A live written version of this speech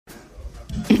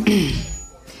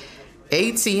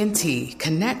AT&T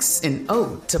connects an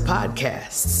ode to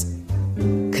podcasts.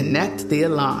 Connect the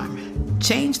alarm.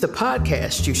 Change the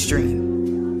podcast you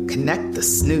stream. Connect the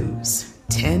snooze.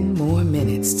 10 more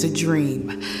minutes to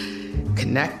dream.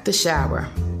 Connect the shower.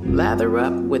 Lather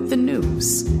up with the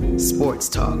news. Sports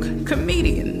talk,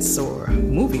 comedians, or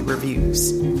movie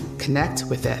reviews. Connect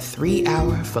with that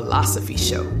 3-hour philosophy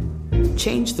show.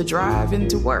 Change the drive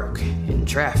into work in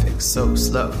traffic so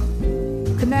slow.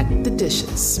 Connect the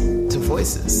dishes to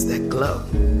voices that glow.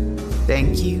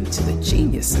 Thank you to the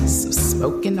geniuses of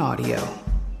spoken audio.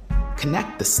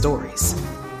 Connect the stories.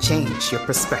 Change your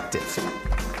perspective.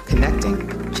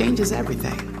 Connecting changes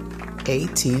everything.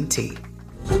 AT&T.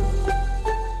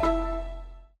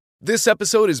 This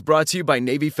episode is brought to you by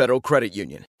Navy Federal Credit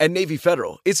Union. At Navy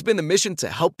Federal, it's been the mission to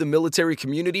help the military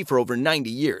community for over 90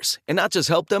 years. And not just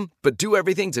help them, but do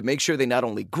everything to make sure they not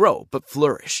only grow, but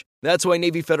flourish. That's why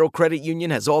Navy Federal Credit Union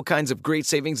has all kinds of great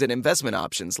savings and investment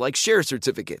options like share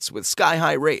certificates with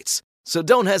sky-high rates. So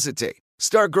don't hesitate.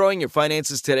 Start growing your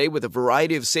finances today with a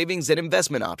variety of savings and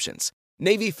investment options.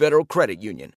 Navy Federal Credit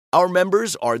Union. Our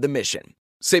members are the mission.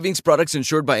 Savings products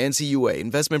insured by NCUA.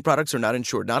 Investment products are not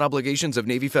insured, not obligations of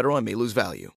Navy Federal and may lose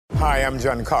value. Hi, I'm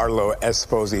Giancarlo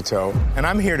Esposito, and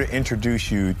I'm here to introduce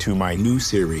you to my new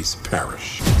series,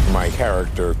 Parrish. My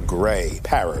character, Gray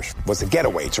Parrish, was a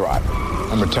getaway driver.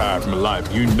 I'm retired from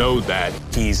life. You know that.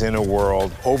 He's in a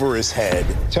world over his head.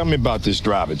 Tell me about this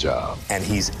driver job. And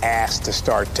he's asked to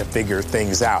start to figure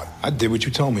things out. I did what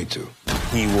you told me to.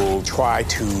 He will try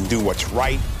to do what's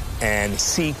right and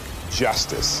seek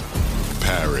justice.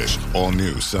 Parrish, all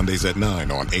new Sundays at 9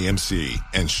 on AMC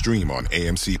and stream on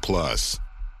AMC+.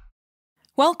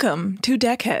 Welcome to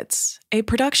Deckheads, a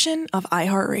production of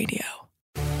iHeartRadio.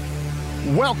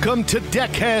 Welcome to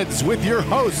Deckheads with your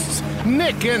hosts,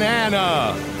 Nick and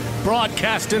Anna.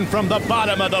 Broadcasting from the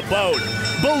bottom of the boat,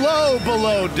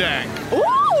 below deck.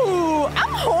 Ooh,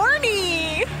 I'm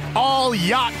horny. All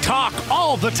yacht talk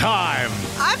all the time.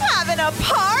 I'm having a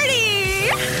party.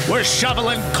 We're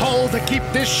shoveling coal to keep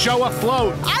this show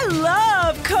afloat. I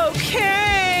love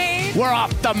cocaine. We're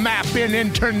off the map in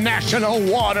international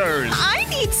waters. I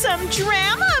need some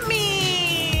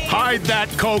Dramamine. Hide that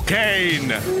cocaine.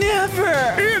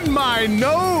 Never. In my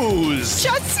nose.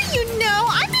 Just so you know,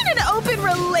 I'm in an open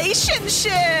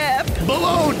relationship.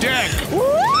 Below deck.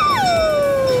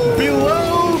 Woo!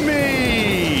 Below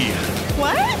me.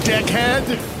 What?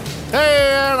 Deckhead.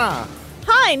 Hey, Anna.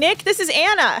 Hi, Nick. This is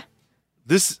Anna.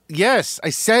 Yes, I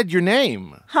said your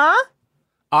name. Huh?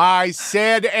 I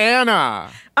said Anna.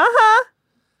 Uh-huh.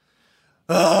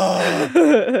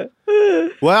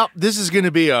 Well, this is going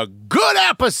to be a good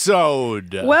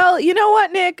episode. Well, you know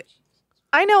what, Nick?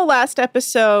 I know last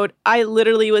episode, I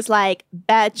literally was like,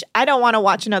 Betch, I don't want to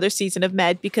watch another season of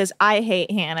Med because I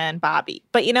hate Hannah and Bobby.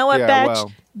 But you know what, Betch?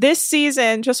 This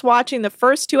season, just watching the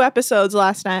first 2 episodes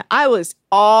last night, I was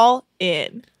all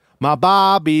in. My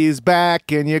Bobby's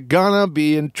back and you're gonna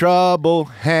be in trouble.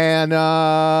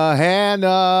 Hannah,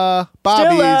 Bobby's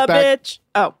still a back. Bitch.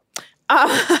 Oh.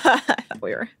 I thought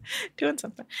we were doing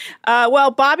something.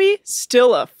 Well, Bobby,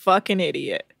 still a fucking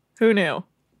idiot. Who knew?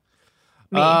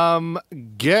 Me.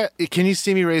 Can you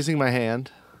see me raising my hand?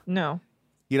 No.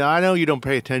 You know, I know you don't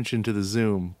pay attention to the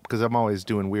Zoom because I'm always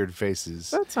doing weird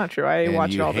faces. That's not true. I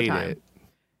watch it all the time. It.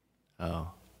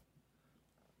 Oh.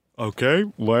 Okay,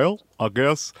 well, I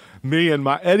guess me and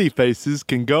my Eddie faces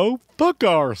can go fuck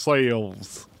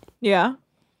ourselves. Yeah.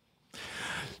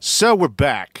 So we're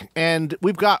back, and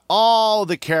we've got all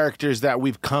the characters that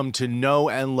we've come to know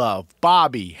and love.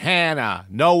 Bobby, Hannah,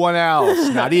 no one else,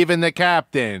 not even the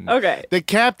captain. Okay. The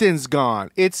captain's gone.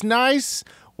 It's nice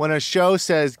when a show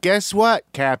says, guess what,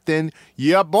 Captain?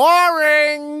 You're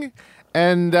boring!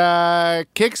 And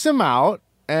kicks him out.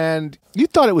 And you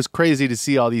thought it was crazy to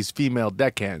see all these female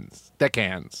deckhands. It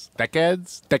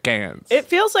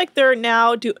feels like they're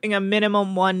now doing a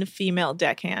minimum 1 female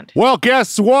deckhand. Well,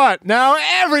 guess what? Now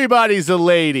everybody's a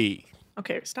lady.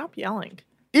 Okay, stop yelling.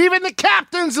 Even the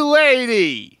captain's a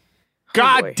lady. Oh,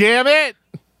 God boy. damn it.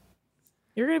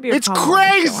 You're going to be It's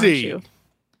crazy.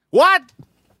 What?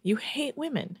 You hate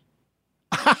women.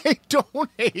 I don't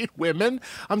hate women.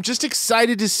 I'm just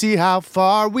excited to see how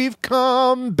far we've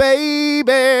come,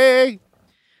 baby.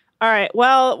 All right.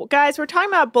 Well, guys, we're talking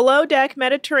about Below Deck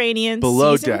Mediterranean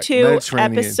Season 2,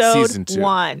 Episode Season 2.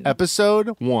 1. Episode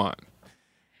 1.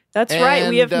 That's right.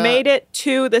 We have made it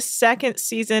to the 2nd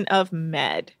season of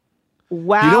Med.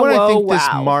 Wow. You know what I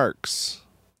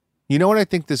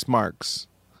think this marks?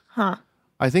 Huh.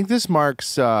 I think this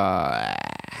marks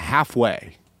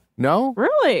halfway. No?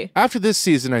 Really? After this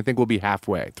season, I think we'll be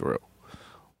halfway through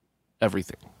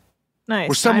everything. Nice.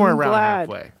 We're somewhere I'm around glad.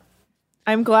 halfway.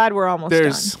 I'm glad we're almost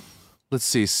done. Let's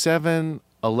see, 7,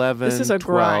 11, This is a 12.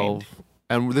 grind.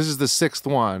 And this is the 6th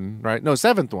one, right? No,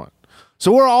 7th one.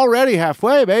 So we're already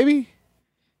halfway, baby.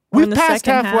 We're in We've the passed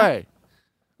second half. halfway.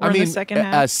 We're in the second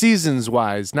half.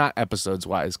 Seasons-wise, not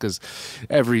episodes-wise, because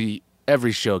every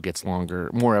show gets longer,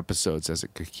 more episodes as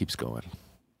it keeps going.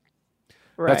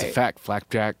 Right. That's a fact,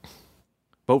 Flapjack.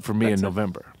 Vote for me in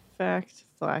November. Fact,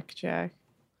 Blackjack.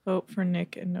 Vote for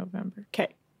Nick in November. Okay.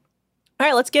 All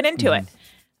right, let's get into it.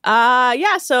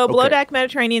 So Below Deck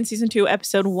Mediterranean Season 2,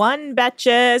 Episode 1,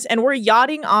 Betches. And we're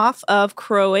yachting off of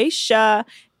Croatia,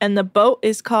 and the boat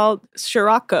is called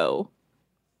Sirocco.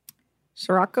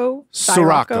 Sirocco?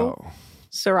 Sirocco.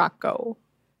 Sirocco.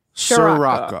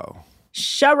 Sirocco.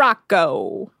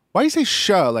 Sirocco. Why do you say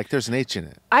 "sha" like there's an H in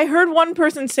it? I heard one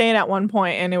person say it at one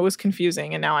point, and it was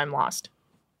confusing, and now I'm lost.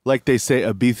 Like they say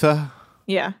Ibiza?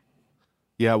 Yeah.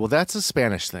 Yeah, well, that's a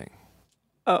Spanish thing.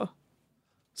 Oh.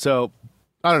 So,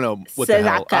 I don't know what the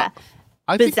hell.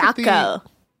 I think that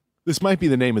this might be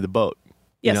the name of the boat.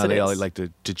 Yes, they it all is. like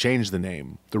to change the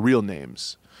name, the real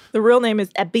names. The real name is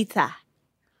Ibiza.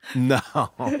 No.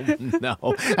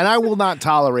 And I will not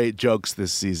tolerate jokes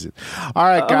this season. All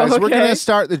right, guys, we're going to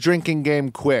start the drinking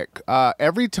game quick.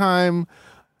 Every time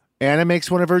Anna makes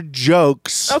one of her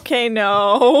jokes. Okay,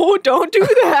 no, don't do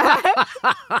that.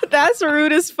 That's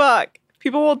rude as fuck.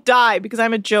 People will die because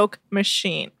I'm a joke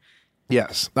machine.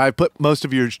 Yes, I put most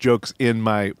of your jokes in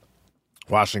my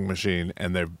washing machine,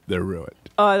 and they're ruined.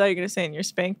 Oh, I thought you were going to say in your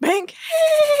spank bank.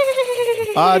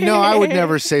 No, I would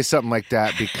never say something like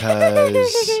that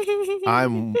because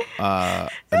I'm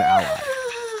an ally.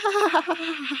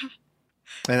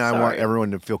 And I want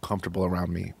everyone to feel comfortable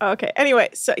around me. Okay. Anyway,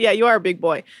 so yeah, you are a big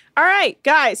boy. All right,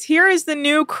 guys, here is the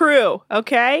new crew,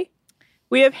 okay?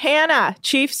 We have Hannah,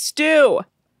 Chief Stew.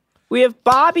 We have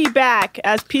Bobby back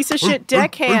as piece of shit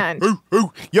deckhand.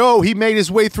 Yo, he made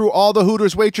his way through all the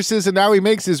Hooters waitresses, and now he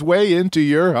makes his way into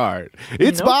your heart.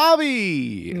 It's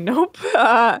Bobby. Nope.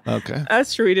 Okay.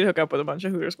 That's true. He did hook up with a bunch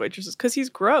of Hooters waitresses because he's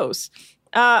gross.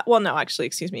 Well, no, actually,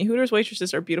 excuse me. Hooters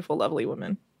waitresses are beautiful, lovely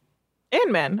women.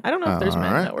 And men. I don't know if there's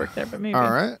men that work there, but maybe.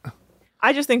 All right.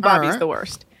 I just think Bobby's the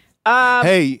worst.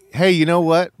 Hey, you know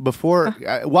what? Before,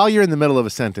 while you're in the middle of a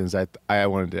sentence, I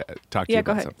wanted to talk to you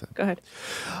about something. Go ahead.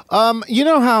 You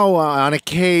know how on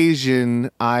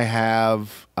occasion I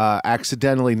have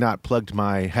accidentally not plugged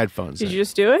my headphones in? Did you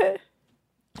just do it?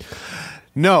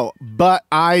 No, but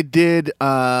I did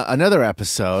another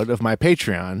episode of my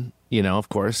Patreon. You know, of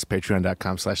course,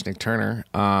 patreon.com/Nick Turner,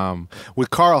 with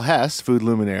Carl Hess, food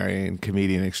luminary and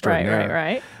comedian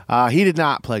extraordinaire. Right. He did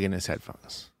not plug in his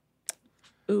headphones.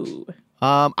 Ooh.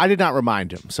 I did not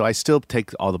remind him, so I still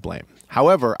take all the blame.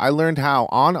 However, I learned how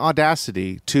on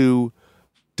Audacity to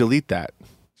delete that,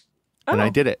 and I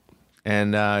did it.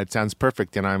 And it sounds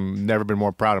perfect, and I've never been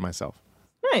more proud of myself.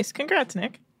 Nice. Congrats,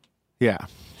 Nick. Yeah.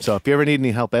 So if you ever need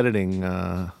any help editing...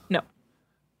 No.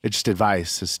 It's just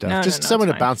advice and stuff. No, just no, someone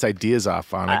to fine. bounce ideas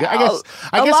off on. I guess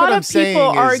a lot what I'm of saying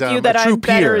people is argue that a true I'm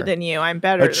better peer. than you. I'm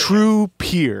better A true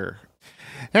peer.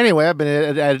 Anyway, I've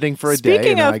been editing for a Speaking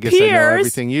day, and of I guess I know peers-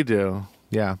 everything you do.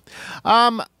 Yeah.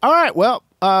 All right. Well,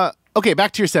 okay,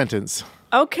 back to your sentence.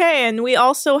 Okay, and we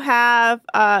also have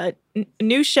a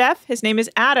new chef. His name is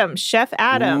Adam, Chef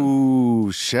Adam.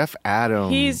 Ooh, Chef Adam.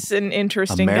 He's an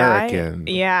interesting American.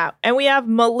 guy. Yeah. And we have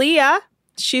Malia.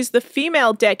 She's the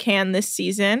female deckhand this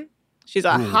season. She's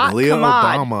a hot Malia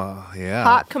commode. Obama. Yeah.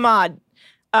 Hot commode.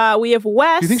 We have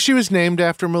Wes. Do you think she was named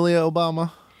after Malia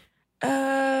Obama?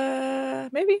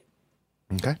 Maybe.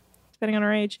 Okay. Depending on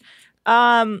her age.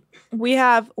 We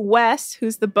have Wes,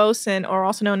 who's the bosun, or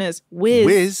also known as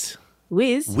Wiz.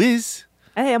 Wiz.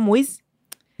 I am Wiz.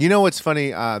 You know what's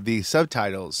funny? The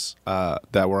subtitles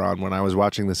that were on when I was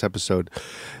watching this episode,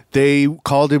 they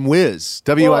called him Wiz.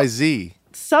 W-I-Z.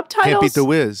 Subtitles. Can't beat the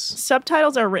Wiz.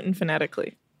 Subtitles are written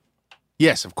phonetically.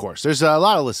 Yes, of course. There's a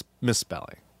lot of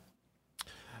misspelling.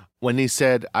 When he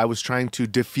said, I was trying to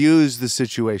diffuse the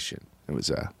situation, it was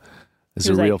a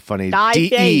real funny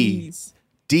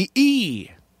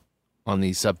D-E on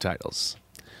these subtitles.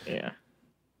 Yeah.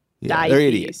 Yeah, they're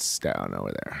idiots down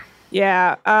over there.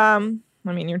 Yeah. I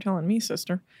mean, you're telling me,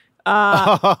 sister.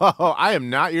 I am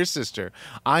not your sister.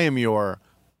 I am your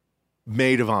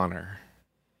maid of honor.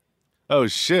 Oh,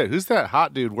 shit. Who's that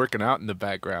hot dude working out in the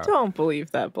background? Don't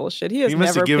believe that bullshit. He must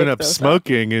never have given picked up those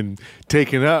smoking and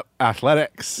taken up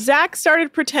athletics. Zach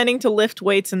started pretending to lift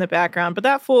weights in the background, but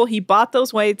that fool, he bought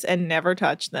those weights and never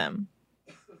touched them.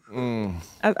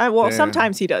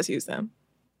 Sometimes he does use them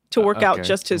to work out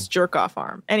just his jerk-off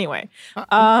arm. Anyway.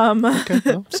 Okay,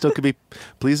 well, still could be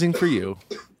pleasing for you.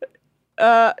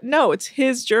 No, it's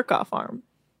his jerk-off arm.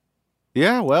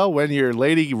 Yeah, well, when your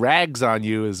lady rags on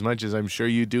you as much as I'm sure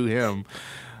you do him,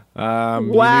 wow.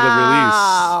 you need a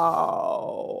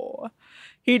release.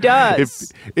 He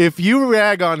does. If you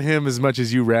rag on him as much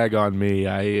as you rag on me,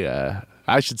 I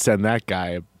should send that guy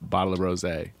a bottle of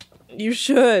rosé. You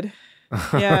should.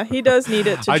 Yeah, he does need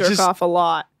it to jerk off a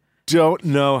lot. Don't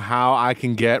know how I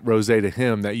can get rosé to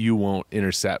him that you won't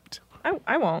intercept.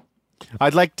 I won't. I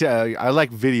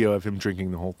like video of him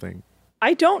drinking the whole thing.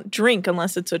 I don't drink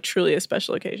unless it's truly a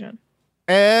special occasion.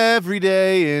 Every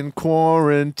day in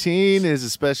quarantine is a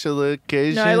special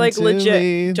occasion. No, I legit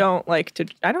me. don't like to.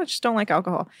 I just don't like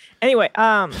alcohol. Anyway,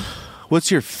 what's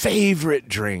your favorite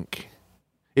drink?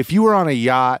 If you were on a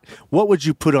yacht, what would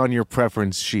you put on your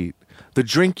preference sheet? The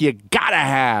drink you gotta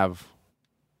have.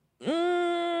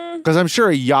 Because I'm sure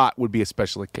a yacht would be a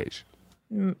special occasion.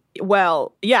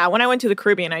 Well, yeah. When I went to the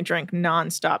Caribbean, I drank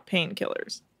nonstop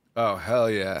painkillers. Oh, hell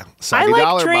yeah. I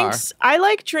like drinks. I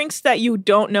like drinks that you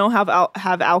don't know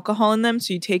have alcohol in them,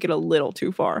 so you take it a little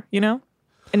too far, you know?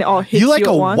 And it all hits you like at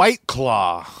a once. White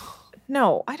Claw.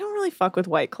 No, I don't really fuck with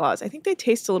White Claws. I think they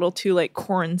taste a little too like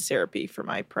corn syrupy for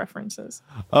my preferences.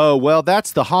 Oh, well,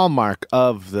 that's the hallmark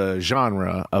of the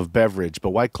genre of beverage, but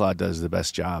White Claw does the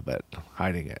best job at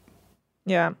hiding it.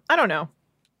 Yeah, I don't know.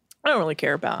 I don't really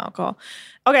care about alcohol.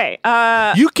 Okay.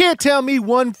 You can't tell me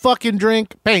one fucking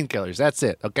drink. Painkillers. That's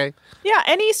it. Okay. Yeah.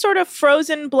 Any sort of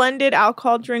frozen blended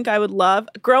alcohol drink I would love.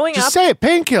 Just say it.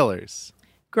 Painkillers.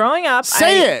 Growing up.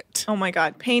 Say it. Oh my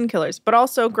God. Painkillers. But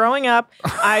also growing up,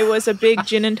 I was a big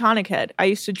gin and tonic head. I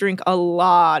used to drink a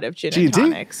lot of gin and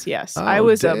tonics. Yes. I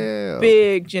was a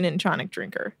big gin and tonic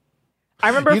drinker. I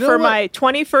remember for my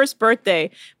 21st birthday,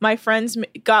 my friends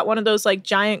got one of those like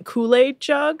giant Kool-Aid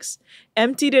jugs,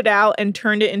 emptied it out, and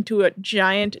turned it into a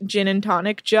giant gin and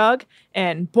tonic jug.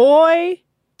 And boy,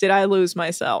 did I lose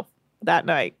myself that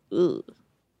night. Ugh.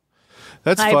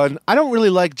 That's fun. I don't really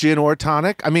like gin or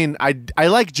tonic. I mean, I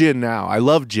like gin now. I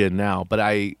love gin now, but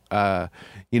in my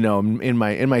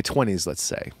 20s, let's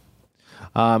say.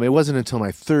 It wasn't until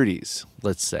my 30s,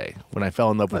 let's say, when I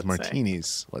fell in love with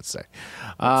martinis, let's say.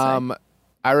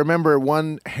 I remember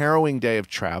one harrowing day of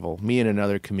travel, me and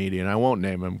another comedian. I won't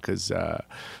name him because, it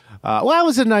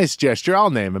was a nice gesture. I'll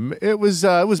name him. It was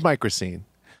Mike Racine.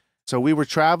 So we were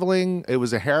traveling. It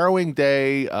was a harrowing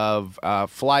day of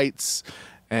flights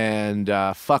and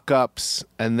fuck-ups.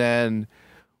 And then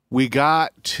we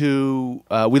got to,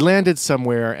 we landed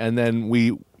somewhere, and then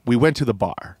we went to the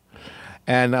bar.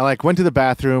 And I went to the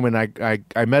bathroom, and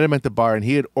I met him at the bar, and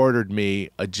he had ordered me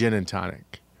a gin and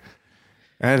tonic.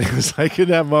 And it was like in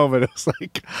that moment, it was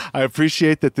like, I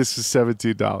appreciate that this is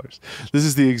 $17. This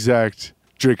is the exact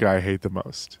drink I hate the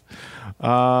most.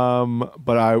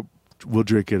 But I will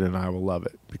drink it and I will love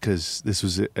it because this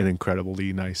was an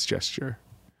incredibly nice gesture.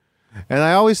 And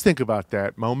I always think about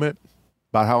that moment,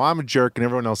 about how I'm a jerk and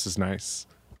everyone else is nice.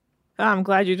 I'm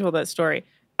glad you told that story.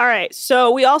 All right,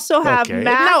 so we also have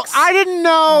Max. No, I didn't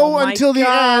know until the end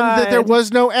that there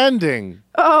was no ending.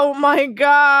 Oh my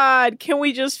God. Can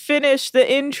we just finish the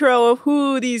intro of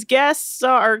who these guests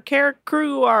are,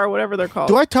 crew are, whatever they're called?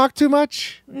 Do I talk too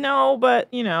much? No, but,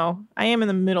 I am in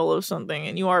the middle of something,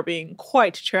 and you are being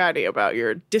quite chatty about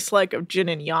your dislike of gin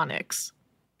and Unix.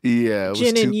 Yeah, it was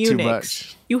gin and too Unix.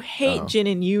 much. You hate gin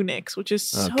and Unix, which is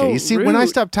so Okay, you see, rude. when I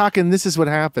stop talking, this is what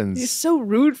happens. It's so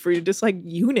rude for you to dislike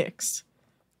Unix.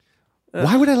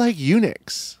 Why would I like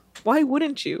Unix? Why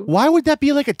wouldn't you? Why would that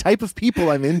be like a type of people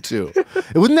I'm into?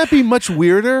 Wouldn't that be much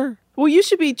weirder? Well, you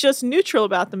should be just neutral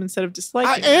about them instead of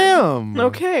disliking them. I am.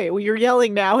 Okay, well, you're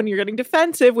yelling now and you're getting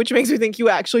defensive, which makes me think you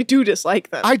actually do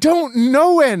dislike them. I don't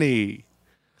know any.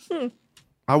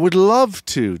 I would love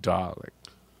to, darling.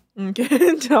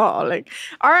 Okay, darling.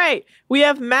 All right, we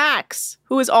have Max,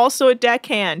 who is also a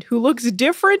deckhand, who looks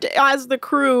different as the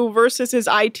crew versus his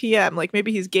ITM. Like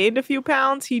maybe he's gained a few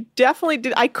pounds. He definitely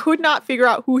did. I could not figure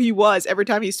out who he was every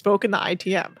time he spoke in the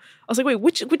ITM. I was like, wait,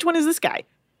 which one is this guy?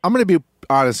 I'm going to be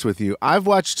honest with you. I've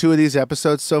watched 2 of these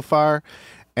episodes so far,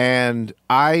 and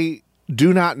I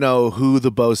do not know who the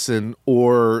bosun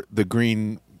or the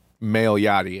green male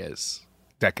yachty is.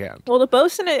 Deckhand. Well, the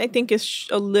bosun, I think, is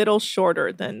a little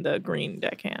shorter than the green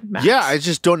deckhand. Max. Yeah, I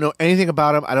just don't know anything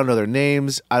about them. I don't know their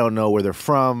names. I don't know where they're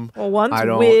from. Well, one's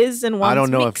Wiz and one's I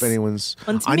don't know Mix. if anyone's.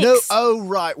 One's I Mix. know. Oh,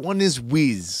 right. One is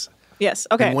Wiz. Yes.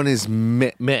 Okay. And one is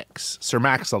Mix. Sir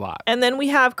Max-a-Lot. And then we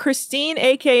have Christine,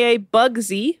 aka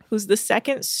Bugsy, who's the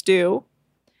second Stu.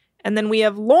 And then we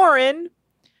have Lauren,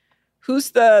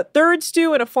 who's the third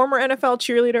Stu and a former NFL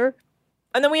cheerleader.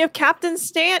 And then we have Captain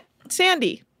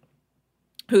Sandy,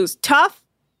 who's tough,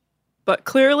 but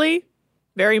clearly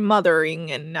very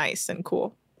mothering and nice and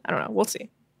cool. I don't know. We'll see.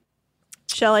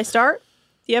 Shall I start?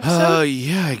 the episode?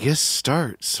 Yeah, I guess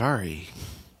start. Sorry.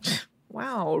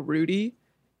 Wow, Rudy.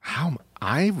 How am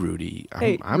I Rudy?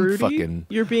 Hey, I'm Rudy? fucking...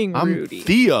 You're being I'm Rudy.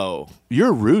 Theo.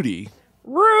 You're Rudy.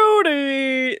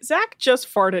 Rudy! Zach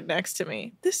just farted next to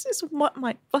me. This is what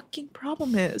my fucking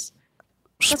problem is.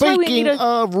 That's why we Speaking need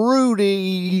of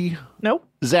Rudy... Nope.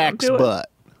 Zach's Don't do it. butt.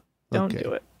 Don't Okay.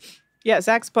 do it. Yeah,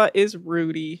 Zach's butt is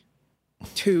Rudy.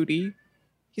 Tootie.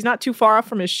 He's not too far off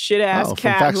from his shit-ass from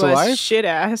cat Facts who of has Life?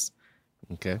 shit-ass.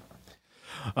 Okay.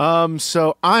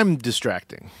 So I'm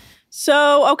distracting.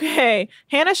 So, okay.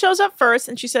 Hannah shows up first,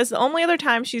 and she says the only other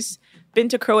time she's been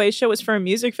to Croatia was for a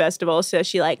music festival, so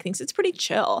she, thinks it's pretty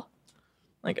chill.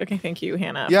 Okay, thank you,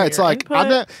 Hannah. Yeah, for it's your like,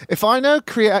 input. if I know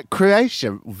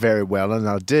Croatia very well, and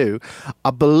I do,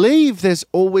 I believe there's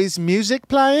always music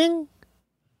playing,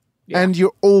 and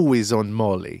you're always on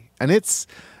Molly. And it's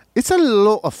a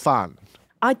lot of fun.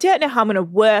 I don't know how I'm going to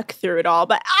work through it all,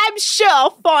 but I'm sure I'll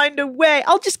find a way.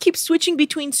 I'll just keep switching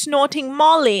between snorting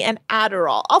Molly and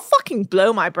Adderall. I'll fucking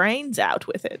blow my brains out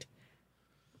with it.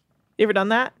 You ever done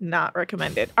that? Not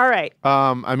recommended. All right.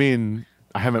 I mean,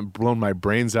 I haven't blown my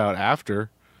brains out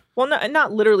after. Well,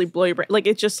 not literally blow your brain.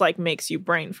 It just, makes you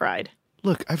brain fried.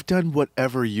 Look, I've done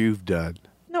whatever you've done.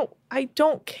 No, I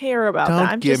don't care about Don't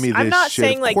that. give me I'm this not shit.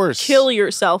 saying, Of course. kill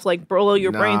yourself, blow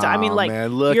your brains out. I mean,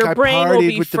 man, look, your I brain will partied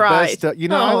be with fried. The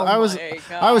best. I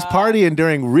was my partying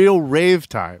during real rave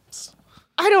times.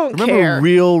 I don't Remember care.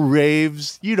 real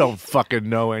raves? You don't fucking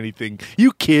know anything.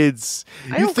 You kids.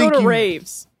 I don't go to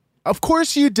raves. Of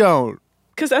course you don't.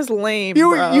 Because that's lame, You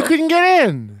bro. you couldn't get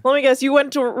in. Let me guess, you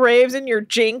went to raves in your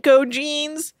Janko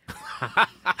jeans?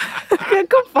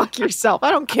 Go fuck yourself.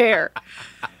 I don't care.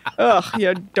 Ugh,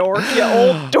 you dork, you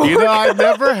old dork. I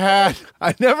never had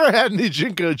any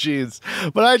Jinko jeans,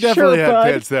 but I definitely had bud.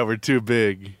 pants that were too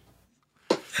big.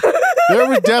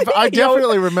 I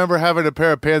definitely remember having a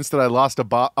pair of pants that I lost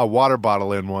a water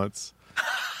bottle in once.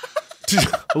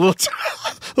 a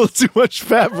little too much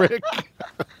fabric.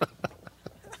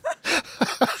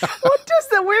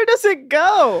 Where does it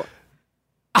go?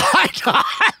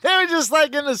 They were just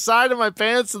in the side of my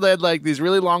pants, and they had these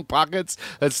really long pockets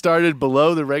that started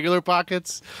below the regular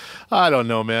pockets. I don't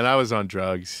know, man. I was on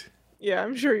drugs. Yeah,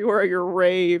 I'm sure you were at your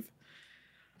rave.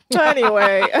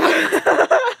 Anyway.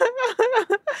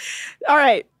 All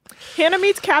right. Hannah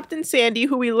meets Captain Sandy,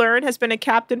 who we learn has been a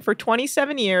captain for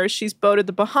 27 years. She's boated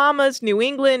the Bahamas, New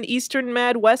England, Eastern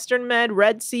Med, Western Med,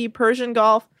 Red Sea, Persian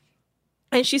Gulf.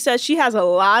 And she says she has a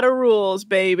lot of rules,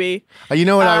 baby. You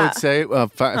know what I would say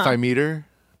if I meet her?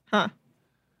 Huh.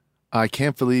 I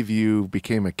can't believe you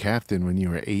became a captain when you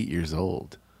were 8 years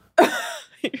old.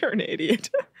 You're an idiot.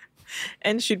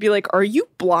 And she'd be like, are you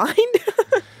blind?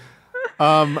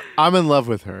 I'm in love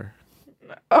with her.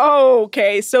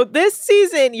 Okay, so this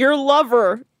season, your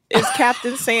lover is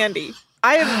Captain Sandy.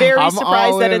 I am very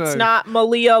surprised that it's not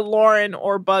Malia, Lauren,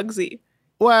 or Bugsy.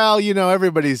 Well,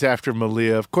 everybody's after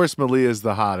Malia. Of course, Malia is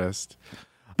the hottest.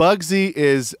 Bugsy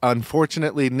is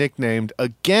unfortunately nicknamed,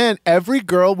 again, every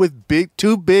girl with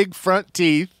two big front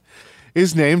teeth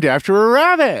is named after a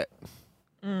rabbit.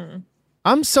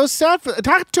 I'm so sad for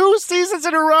 2 seasons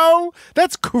in a row.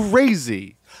 That's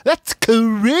crazy. That's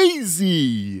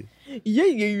crazy.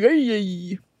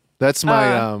 Yeah. That's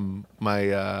my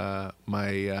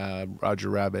my Roger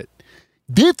Rabbit.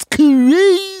 That's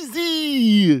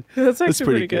crazy. That's actually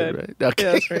pretty good. Right? Okay.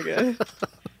 Yeah, that's pretty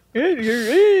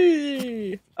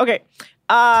good. Okay.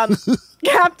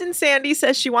 Captain Sandy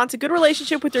says she wants a good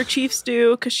relationship with her chief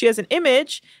stew because she has an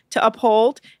image to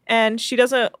uphold and she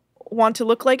doesn't want to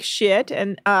look like shit.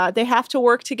 And they have to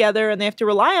work together and they have to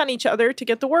rely on each other to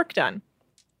get the work done.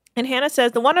 And Hannah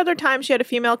says the one other time she had a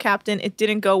female captain, it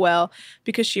didn't go well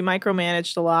because she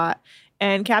micromanaged a lot.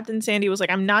 And Captain Sandy was like,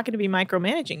 I'm not going to be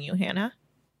micromanaging you, Hannah.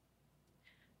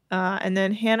 And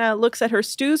then Hannah looks at her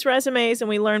stew's resumes and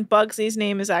we learn Bugsy's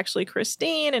name is actually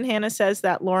Christine. And Hannah says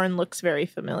that Lauren looks very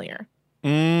familiar.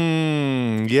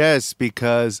 Yes,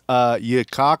 because you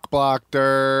cockblocked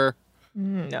her.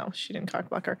 No, she didn't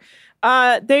cockblock her.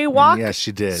 They walk. Yes,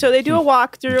 she did. So they do a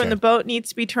walkthrough Okay. and the boat needs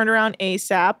to be turned around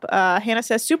ASAP. Hannah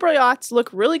says super yachts look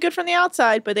really good from the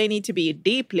outside, but they need to be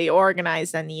deeply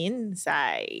organized on the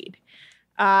inside.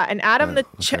 And Adam, the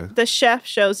chef,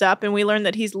 shows up, and we learn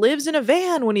that he lives in a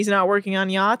van when he's not working on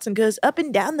yachts and goes up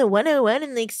and down the 101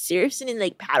 and surfs and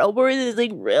paddleboards is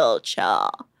real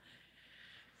chill.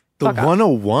 The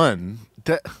 101.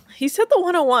 He said the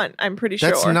 101. I'm pretty sure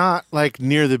That's not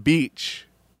near the beach.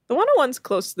 The 101's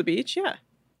close to the beach. Yeah.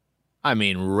 I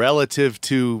mean, relative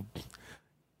to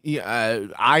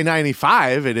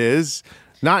I-95, it is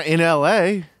not in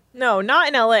LA. No, not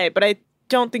in LA, but I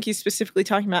don't think he's specifically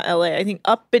talking about LA. I think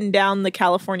up and down the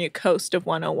California coast of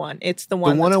 101. It's the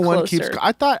one. The 101 that's closer. keeps.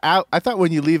 I thought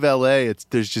when you leave LA,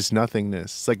 there's just nothingness.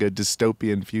 It's like a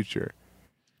dystopian future.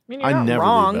 I mean, you're not never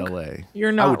wrong. leave LA.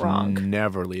 You're not wrong. I would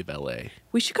never leave LA.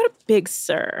 We should go to Big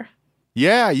Sur.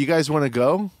 Yeah, you guys want to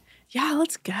go? Yeah,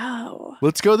 let's go.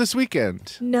 Let's go this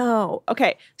weekend. No.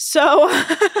 Okay, so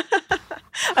I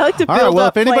like to build All right, well,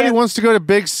 up if anybody plans. wants to go to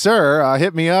Big Sur,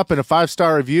 hit me up in a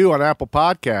 5-star review on Apple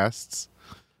Podcasts.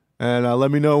 And let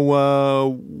me know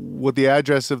what the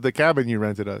address of the cabin you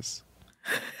rented us.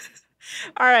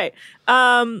 All right.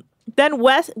 Then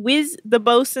Wiz the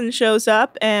bosun shows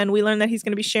up, and we learn that he's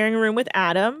going to be sharing a room with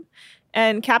Adam.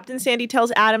 And Captain Sandy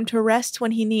tells Adam to rest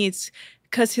when he needs,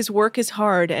 because his work is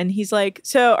hard. And he's like,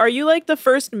 so are you like the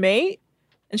first mate?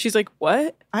 And she's like,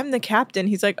 what? I'm the captain.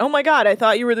 He's like, oh my God, I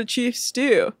thought you were the chief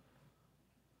stew.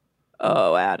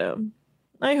 Oh, Adam.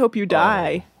 I hope you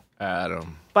die. Oh,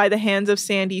 Adam. By the hands of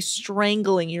Sandy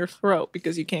strangling your throat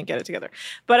because you can't get it together.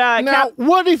 But now,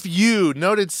 what if you,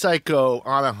 noted psycho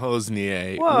Anna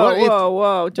Hosnier,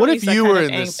 whoa. Don't what use if that you kind were of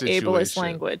in this ableist situation?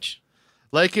 language.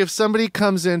 Like if somebody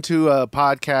comes into a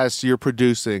podcast you're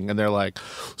producing and they're like,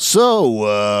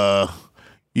 so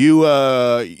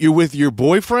you're with your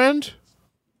boyfriend?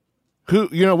 Who,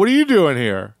 what are you doing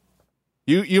here?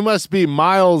 You must be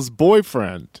Miles'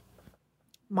 boyfriend.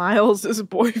 Miles is a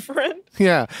boyfriend?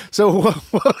 Yeah. So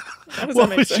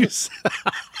what would you say?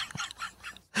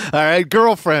 All right,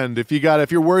 girlfriend. If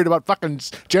you're worried about fucking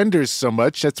genders so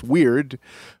much, that's weird.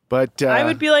 But I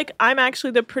would be like, I'm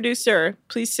actually the producer.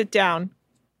 Please sit down.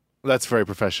 That's very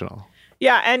professional.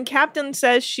 Yeah, and Captain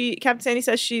Sandy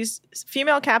says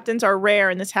female captains are rare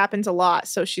and this happens a lot,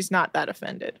 so she's not that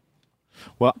offended.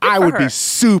 Well, Good I for would her. be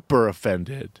super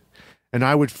offended. And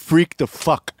I would freak the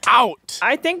fuck out.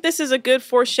 I think this is a good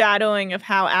foreshadowing of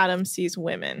how Adam sees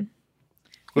women.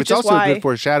 Which is also a good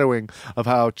foreshadowing of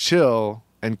how chill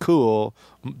and cool,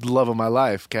 the love of my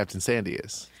life, Captain Sandy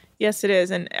is. Yes, it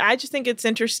is. And I just think it's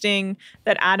interesting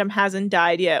that Adam hasn't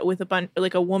died yet with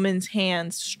a woman's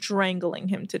hands strangling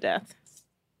him to death.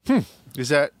 Is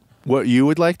that what you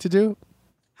would like to do?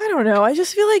 I don't know. I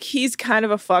just feel like he's kind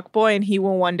of a fuckboy and he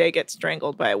will one day get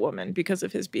strangled by a woman because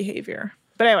of his behavior.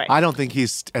 But anyway. I don't think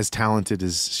he's as talented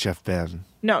as Chef Ben.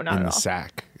 No, not in at the all.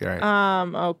 sack. You're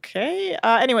right. Okay.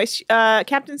 Anyways,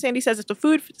 Captain Sandy says if the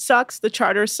food sucks, the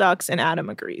charter sucks, and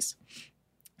Adam agrees.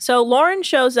 So Lauren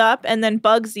shows up, and then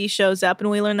Bugsy shows up,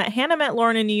 and we learn that Hannah met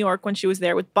Lauren in New York when she was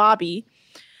there with Bobby.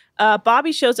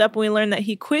 Bobby shows up, and we learn that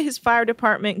he quit his fire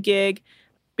department gig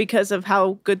because of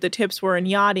how good the tips were in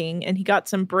yachting, and he got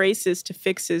some braces to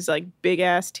fix his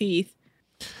big-ass teeth.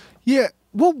 Yeah.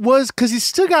 Because he's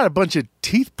still got a bunch of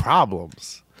teeth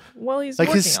problems. Well, he's like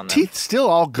working his on them. teeth still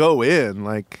all go in.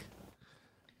 Like,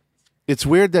 it's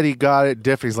weird that he got it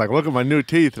different. He's like, look at my new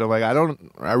teeth. And I'm like,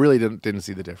 I really didn't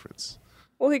see the difference.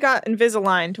 Well, he got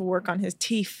Invisalign to work on his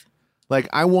teeth. Like,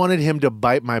 I wanted him to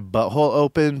bite my butthole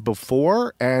open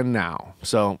before and now.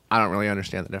 So I don't really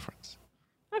understand the difference.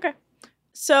 Okay.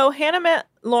 So Hannah met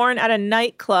Lauren at a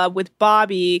nightclub with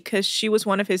Bobby because she was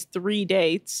one of his 3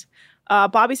 dates.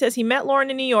 Bobby says he met Lauren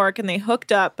in New York and they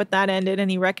hooked up, but that ended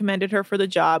and he recommended her for the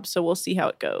job. So we'll see how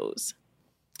it goes.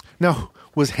 Now,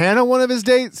 was Hannah one of his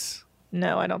dates?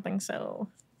 No, I don't think so.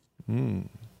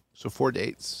 So 4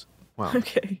 dates. Wow.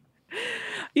 Okay.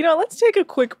 Let's take a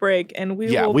quick break and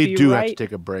we will be do right have to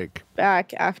take a break.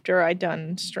 back after I'm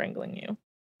done strangling you.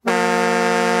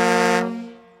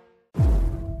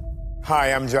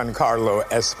 Hi, I'm Giancarlo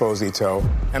Esposito,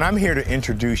 and I'm here to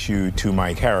introduce you to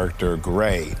my character,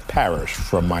 Gray Parrish,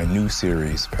 from my new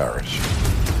series, Parrish.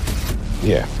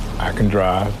 Yeah, I can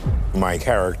drive. My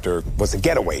character was a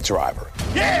getaway driver.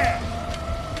 Yeah!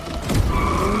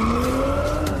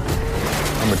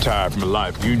 I'm retired from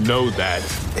life. You know that.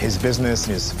 His business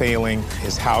is failing.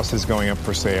 His house is going up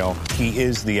for sale. He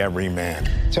is the everyman.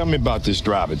 Tell me about this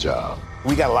driver job.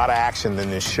 We got a lot of action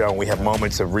in this show. We have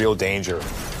moments of real danger,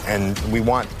 and we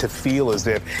want to feel as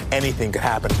if anything could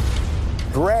happen.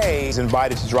 Gray is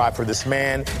invited to drive for this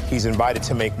man. He's invited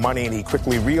to make money, and he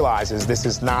quickly realizes this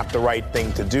is not the right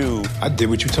thing to do. I did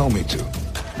what you told me to.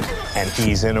 And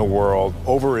he's in a world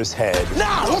over his head.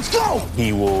 Now, let's go!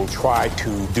 He will try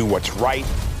to do what's right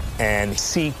and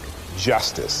seek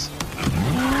justice.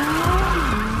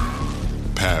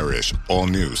 Parrish, all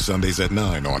new Sundays at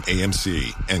 9 on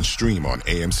AMC and stream on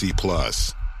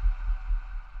AMC+.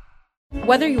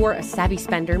 Whether you're a savvy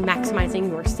spender maximizing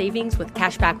your savings with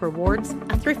cashback rewards,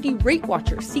 a thrifty rate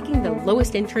watcher seeking the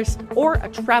lowest interest, or a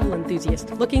travel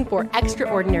enthusiast looking for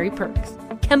extraordinary perks,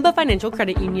 Kemba Financial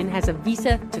Credit Union has a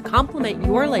visa to complement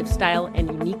your lifestyle and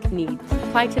unique needs.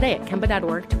 Apply today at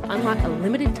Kemba.org to unlock a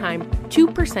limited-time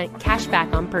 2% cash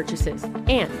back on purchases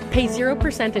and pay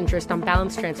 0% interest on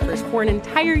balance transfers for an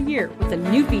entire year with a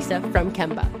new visa from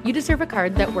Kemba. You deserve a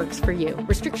card that works for you.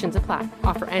 Restrictions apply.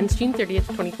 Offer ends June 30th,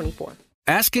 2024.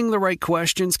 Asking the right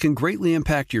questions can greatly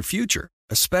impact your future,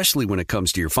 especially when it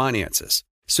comes to your finances.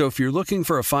 So if you're looking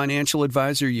for a financial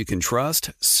advisor you can trust,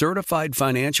 certified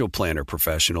financial planner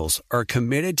professionals are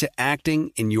committed to acting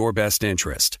in your best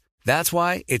interest. That's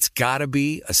why it's got to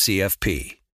be a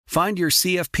CFP. Find your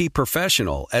CFP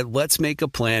professional at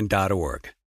letsmakeaplan.org.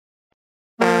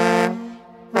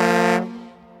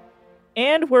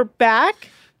 And we're back.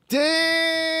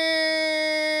 Damn!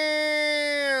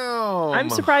 I'm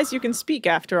surprised you can speak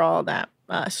after all that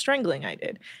strangling I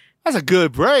did. That's a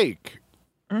good break.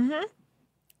 Mm-hmm.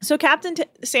 So Captain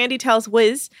Sandy tells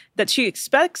Wiz that she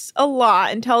expects a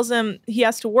lot and tells him he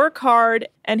has to work hard.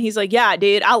 And he's like, yeah,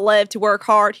 dude, I love to work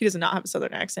hard. He does not have a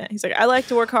Southern accent. He's like, I like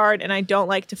to work hard and I don't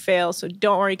like to fail. So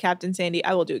don't worry, Captain Sandy.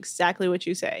 I will do exactly what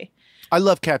you say. I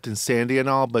love Captain Sandy and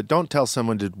all, but don't tell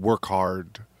someone to work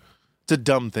hard. It's a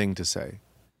dumb thing to say.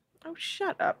 Oh,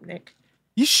 shut up, Nick.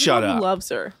 You shut up. Who loves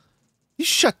her? You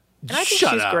shut And I think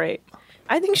shut she's up. great.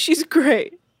 I think she's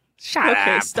great. Shut up.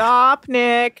 Okay, stop,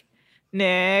 Nick.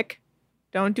 Nick,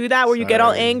 don't do that where you get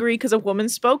all Sorry. angry because a woman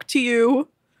spoke to you.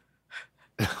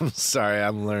 I'm sorry,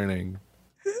 I'm learning.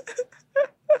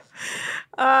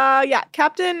 Yeah,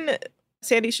 Captain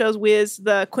Sandy shows Wiz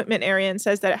the equipment area and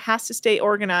says that it has to stay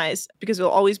organized because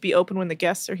it'll always be open when the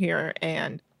guests are here.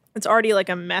 And it's already like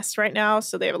a mess right now,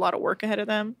 so they have a lot of work ahead of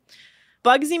them.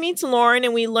 Bugsy meets Lauren,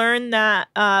 and we learn that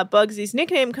Bugsy's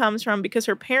nickname comes from because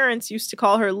her parents used to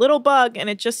call her Little Bug, and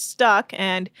it just stuck.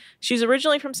 And she's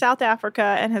originally from South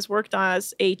Africa and has worked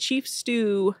as a chief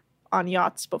stew on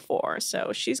yachts before.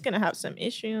 So she's going to have some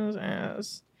issues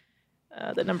as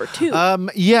the number 2.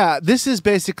 Yeah, this is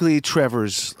basically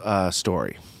Trevor's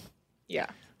story. Yeah.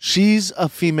 She's a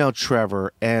female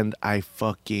Trevor, and I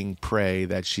fucking pray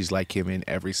that she's like him in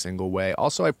every single way.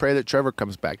 Also, I pray that Trevor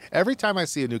comes back. Every time I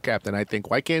see a new captain, I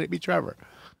think, why can't it be Trevor?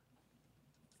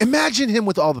 Imagine him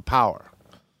with all the power.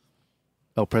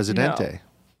 El Presidente. No,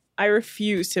 I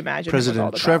refuse to imagine President him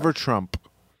with all the Trevor power. Trump.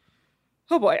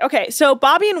 Oh, boy. Okay, so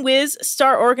Bobby and Wiz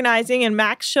start organizing, and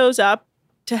Max shows up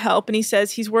to help, and he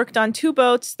says he's worked on 2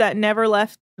 boats that never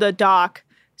left the dock.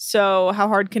 So how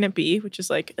hard can it be? Which is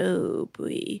like, oh,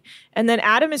 boy. And then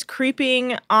Adam is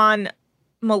creeping on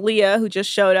Malia, who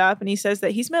just showed up, and he says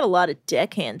that he's met a lot of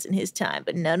deckhands in his time,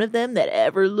 but none of them that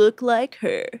ever look like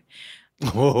her.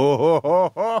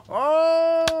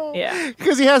 Yeah.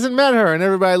 Because he hasn't met her, and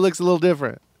everybody looks a little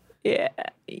different. Yeah,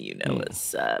 you know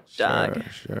what's up, dog.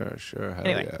 Sure. Hell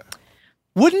Anyway. yeah.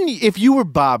 Wouldn't you, if you were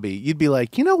Bobby, you'd be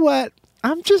like, you know what?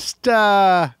 I'm just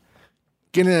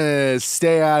gonna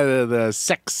stay out of the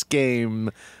sex game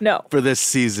for this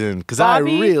season because I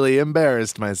really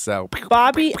embarrassed myself.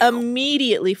 Bobby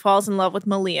immediately falls in love with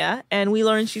Malia, and we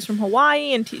learn she's from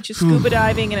Hawaii and teaches scuba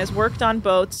diving and has worked on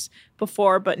boats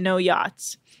before, but no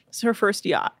yachts. It's her first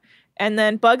yacht. And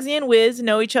then Bugsy and Wiz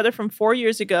know each other from 4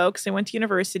 years ago because they went to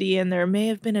university, and there may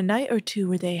have been a night or two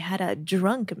where they had a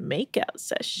drunk makeout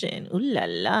session. Ooh la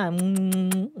la.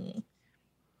 Mm.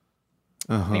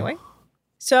 Anyway.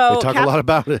 So they talk a lot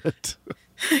about it.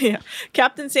 Yeah.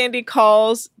 Captain Sandy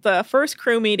calls the first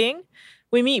crew meeting.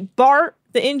 We meet Bart,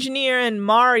 the engineer, and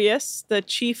Marius, the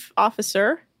chief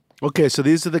officer. Okay, so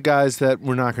these are the guys that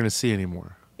we're not going to see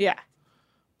anymore. Yeah.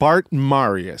 Bart and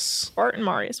Marius. Bart and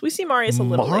Marius. We see Marius a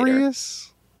little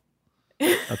Marius?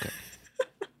 later. Okay.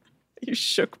 You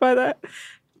shook by that?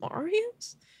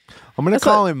 Marius? I'm going to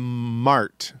call him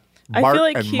Mart. I Bart feel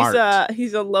like and Mart.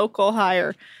 he's a local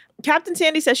hire. Captain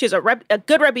Sandy says she has a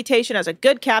good reputation as a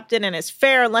good captain and is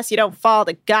fair unless you don't follow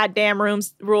the goddamn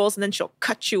rules, and then she'll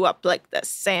cut you up like the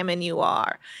salmon you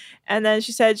are. And then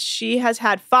she said she has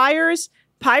had fires,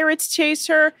 pirates chase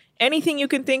her, anything you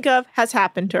can think of has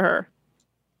happened to her.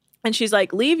 And she's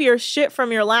like, leave your shit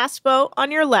from your last boat on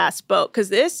your last boat because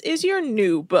this is your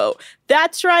new boat.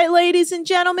 That's right, ladies and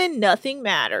gentlemen, nothing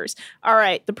matters. All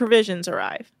right, the provisions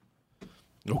arrive.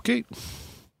 Okay.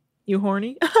 You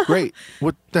horny? Great.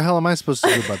 What the hell am I supposed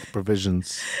to do about the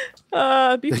provisions?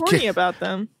 Be horny about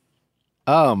them.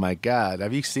 Oh, my God.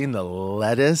 Have you seen the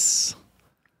lettuce?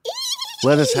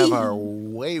 Let us have our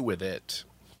way with it.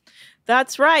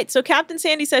 That's right. So Captain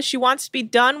Sandy says she wants to be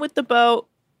done with the boat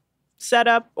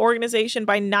setup organization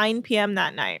by 9 p.m.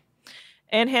 that night.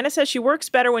 And Hannah says she works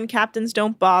better when captains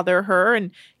don't bother her.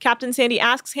 And Captain Sandy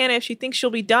asks Hannah if she thinks she'll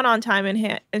be done on time.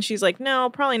 And she's like, no,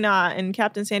 probably not. And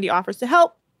Captain Sandy offers to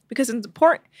help because it's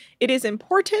important. It is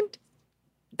important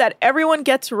that everyone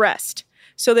gets rest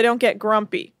so they don't get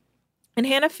grumpy. And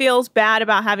Hannah feels bad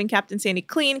about having Captain Sandy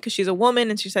clean because she's a woman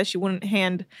and she says she wouldn't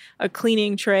hand a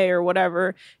cleaning tray or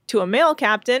whatever to a male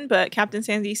captain. But Captain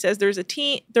Sandy says they're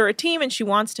a team and she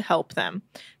wants to help them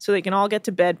so they can all get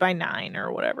to bed by 9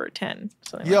 or whatever, 10.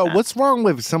 Yo, like what's wrong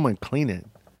with someone cleaning?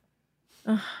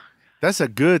 That's a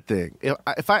good thing.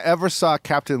 If I ever saw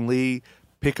Captain Lee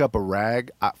pick up a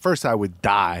rag, first I would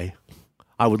die.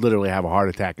 I would literally have a heart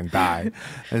attack and die.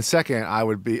 And second, I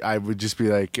would just be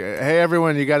like, hey,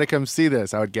 everyone, you got to come see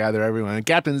this. I would gather everyone. And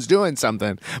Captain's doing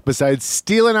something besides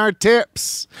stealing our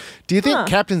tips. Do you think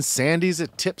Captain Sandy's a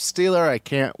tip stealer? I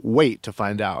can't wait to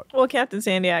find out. Well, Captain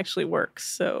Sandy actually works,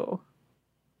 so.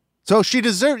 So she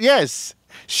deserves, yes.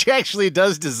 She actually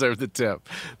does deserve the tip.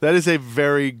 That is a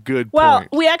very good point. Well,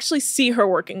 we actually see her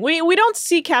working. We don't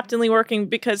see Captain Lee working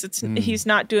because he's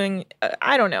not doing,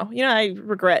 I don't know. You know, I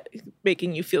regret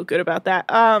making you feel good about that.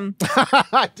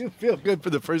 I do feel good for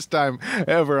the first time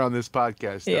ever on this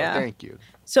podcast. Though. Yeah. Thank you.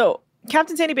 So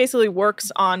Captain Sandy basically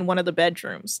works on one of the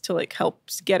bedrooms to like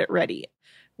helps get it ready.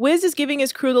 Wiz is giving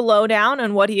his crew the lowdown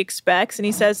on what he expects, and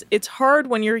he says it's hard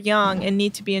when you're young and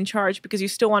need to be in charge because you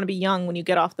still want to be young when you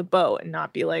get off the boat and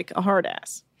not be like a hard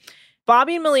ass.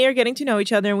 Bobby and Malia are getting to know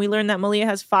each other, and we learn that Malia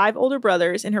has 5 older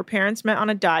brothers, and her parents met on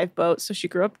a dive boat, so she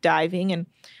grew up diving, and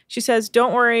she says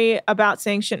don't worry about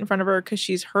saying shit in front of her because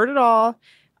she's heard it all,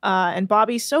 and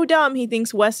Bobby's so dumb he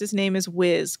thinks Wes's name is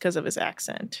Wiz because of his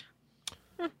accent.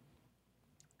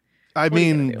 I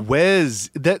mean, Wes,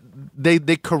 that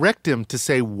they correct him to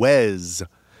say Wes.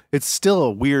 It's still a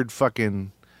weird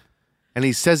fucking, and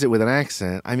he says it with an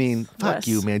accent. I mean, fuck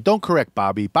you, man. Don't correct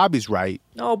Bobby. Bobby's right.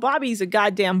 No, Bobby's a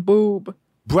goddamn boob.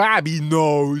 Bobby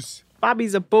knows.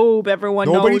 Bobby's a boob. Everyone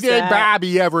knows that. Nobody did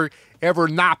Bobby ever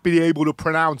not be able to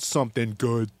pronounce something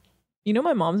good. You know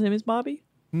my mom's name is Bobby?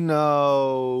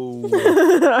 No.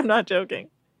 I'm not joking.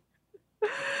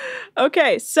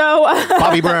 Okay, so.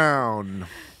 Bobby Brown.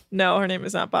 No, her name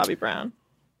is not Bobby Brown.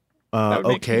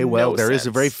 Okay, well, there is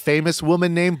a very famous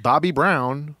woman named Bobby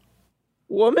Brown.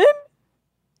 Woman?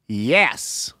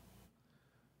 Yes.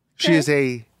 She is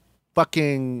a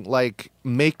fucking, like,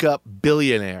 makeup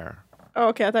billionaire. Oh,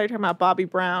 okay, I thought you were talking about Bobby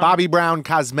Brown. Bobby Brown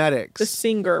Cosmetics. The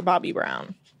singer, Bobby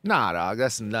Brown. Nah, dog,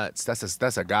 that's nuts.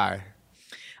 That's a guy.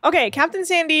 Okay, Captain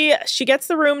Sandy, she gets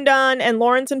the room done, and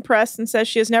Lauren's impressed and says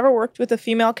she has never worked with a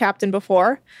female captain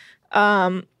before.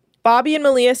 Bobby and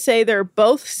Malia say they're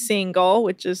both single,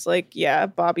 which is like, yeah,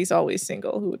 Bobby's always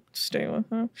single. Who would stay with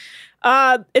her?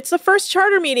 It's the first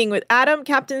charter meeting with Adam,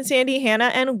 Captain Sandy,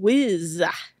 Hannah, and Wiz.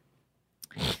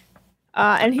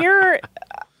 And here,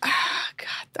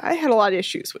 God, I had a lot of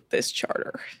issues with this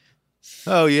charter.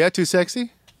 Oh, yeah? Too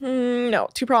sexy? No,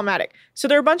 too problematic. So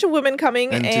there are a bunch of women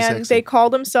coming, and they call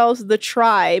themselves the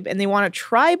Tribe, and they want a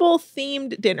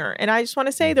tribal-themed dinner. And I just want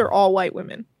to say they're all white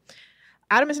women.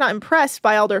 Adam is not impressed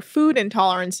by all their food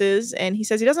intolerances, and he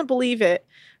says he doesn't believe it,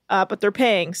 but they're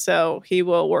paying, so he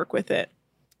will work with it.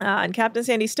 And Captain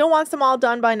Sandy still wants them all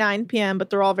done by 9 p.m., but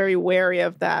they're all very wary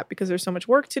of that because there's so much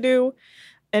work to do.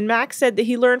 And Max said that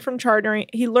he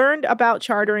learned about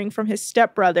chartering from his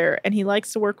stepbrother, and he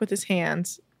likes to work with his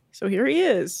hands. So here he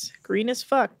is, green as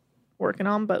fuck, working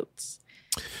on boats.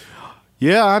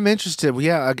 Yeah, I'm interested.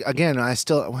 Yeah, again,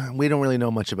 we don't really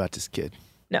know much about this kid.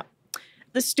 No.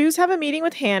 The Stews have a meeting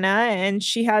with Hannah, and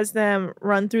she has them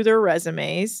run through their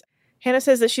resumes. Hannah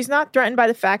says that she's not threatened by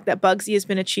the fact that Bugsy has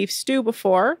been a chief stew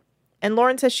before. And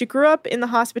Lauren says she grew up in the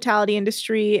hospitality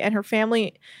industry, and her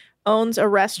family owns a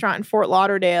restaurant in Fort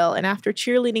Lauderdale. And after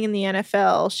cheerleading in the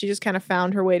NFL, she just kind of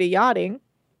found her way to yachting.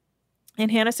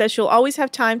 And Hannah says she'll always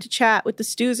have time to chat with the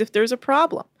Stews if there's a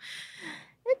problem.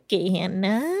 Okay,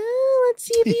 Hannah, let's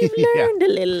see if you've learned a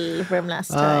little from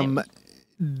last time.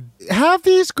 Have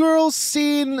these girls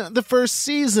seen the first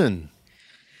season?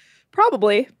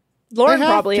 Probably. Lauren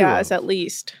probably has, at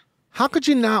least. How could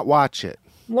you not watch it?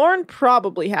 Lauren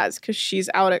probably has, because she's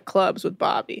out at clubs with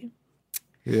Bobby.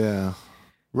 Yeah.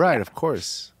 Right, of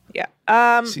course.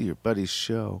 Yeah. See your buddy's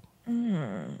show.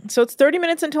 So it's 30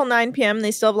 minutes until 9 p.m.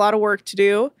 They still have a lot of work to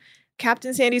do.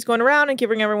 Captain Sandy's going around and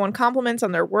giving everyone compliments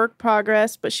on their work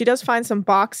progress, but she does find some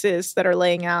boxes that are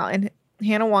laying out, and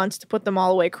Hannah wants to put them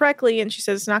all away correctly, and she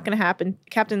says it's not going to happen.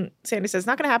 Captain Sandy says it's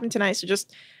not going to happen tonight, so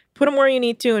just put them where you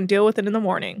need to and deal with it in the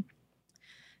morning.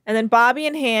 And then Bobby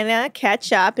and Hannah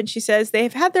catch up, and she says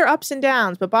they've had their ups and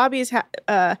downs, but Bobby is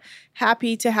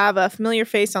happy to have a familiar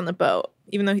face on the boat,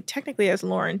 even though he technically has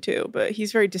Lauren too, but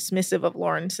he's very dismissive of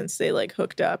Lauren since they like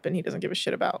hooked up and he doesn't give a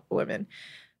shit about women.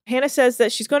 Hannah says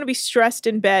that she's going to be stressed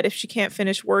in bed if she can't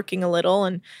finish working a little,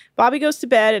 and Bobby goes to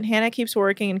bed and Hannah keeps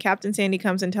working, and Captain Sandy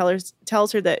comes and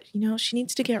tells her that, she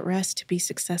needs to get rest to be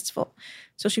successful.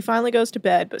 So she finally goes to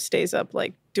bed, but stays up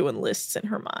like doing lists in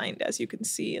her mind, as you can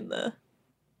see in the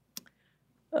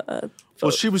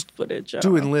she was footage.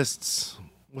 Doing lists.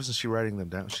 Wasn't she writing them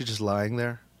down? She just lying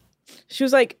there? She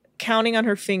was like counting on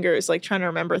her fingers, like trying to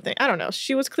remember things. I don't know.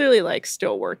 She was clearly like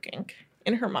still working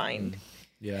in her mind.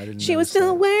 Yeah, I didn't. She was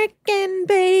still working,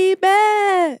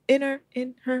 baby.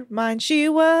 In her mind, she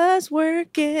was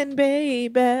working,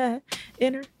 baby.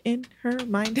 In her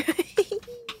mind.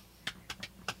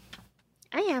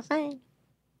 I have fun.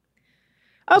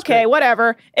 Okay,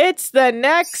 whatever. It's the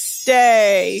next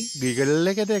day.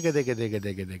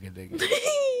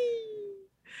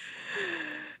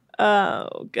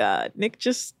 Oh, God. Nick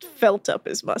just felt up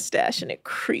his mustache and it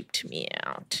creeped me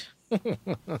out.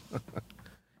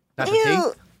 Not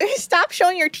the teeth? Stop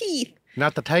showing your teeth.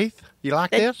 Not the teeth? You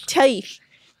like this? Teeth.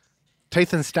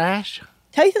 Teeth and stash?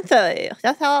 Teeth and teeth.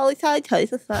 That's how we say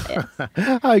teeth and teeth.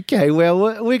 Okay,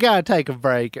 well, we got to take a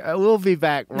break. We'll be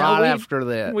back after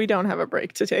that. We don't have a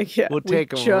break to take yet. We'll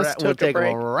take a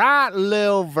right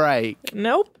little break.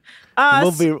 Nope.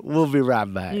 We'll be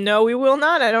right back. No, we will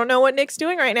not. I don't know what Nick's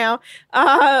doing right now.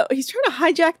 He's trying to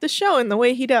hijack the show in the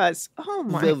way he does. Oh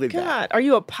my God. Back. Are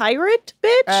you a pirate,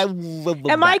 bitch?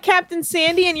 Am I Captain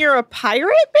Sandy and you're a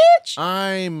pirate, bitch?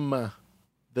 I'm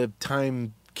the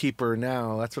timekeeper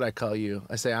now. That's what I call you.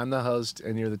 I say I'm the host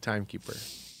and you're the timekeeper.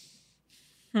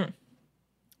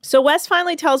 So Wes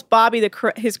finally tells Bobby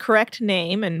his correct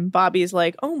name, and Bobby's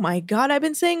like, "Oh my God, I've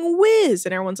been saying Wiz,"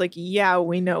 and everyone's like, "Yeah,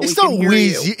 we know. It's not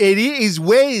Wiz, you idiot. It's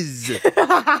Wiz."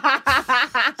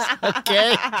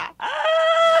 Okay.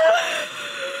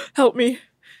 Help me.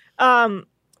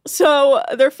 So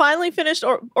they're finally finished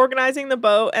organizing the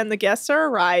boat, and the guests are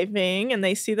arriving, and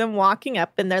they see them walking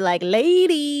up, and they're like,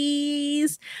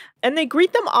 "Ladies," and they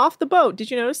greet them off the boat. Did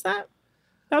you notice that?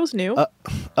 That was new.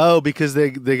 Because they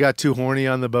got too horny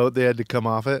on the boat, they had to come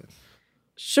off it?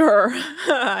 Sure.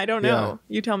 I don't know.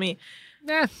 Yeah. You tell me.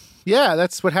 Yeah,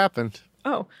 that's what happened.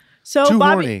 Oh. So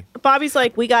Bobby's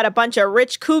like, "We got a bunch of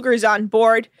rich cougars on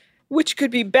board, which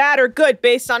could be bad or good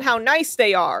based on how nice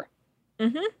they are."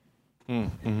 And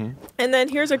then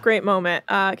here's a great moment.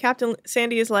 Captain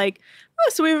Sandy is like, "Oh,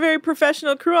 so we have a very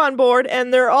professional crew on board,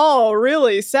 and they're all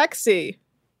really sexy."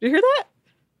 Did you hear that?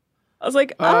 I was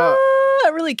like, I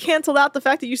really canceled out the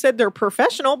fact that you said they're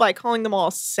professional by calling them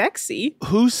all sexy.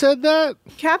 Who said that?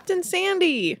 Captain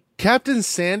Sandy. Captain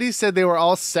Sandy said they were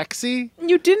all sexy?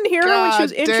 You didn't hear her when she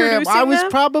was introducing them? I was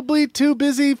probably too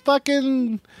busy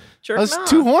fucking... Sure I was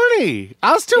too horny.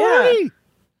 I was too horny.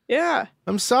 Yeah.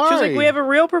 I'm sorry. She was like, "We have a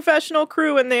real professional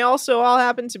crew, and they also all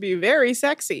happen to be very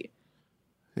sexy."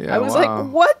 Yeah, I was like,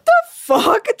 what the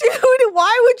fuck, dude?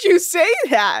 Why would you say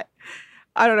that?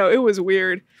 I don't know. It was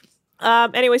weird.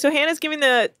 Anyway, so Hannah's giving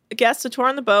the guests a tour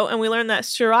on the boat, and we learn that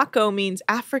Sirocco means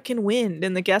African wind,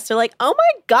 and the guests are like, "Oh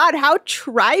my God, how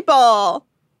tribal."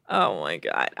 Oh my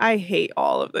God. I hate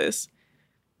all of this.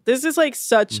 This is like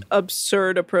such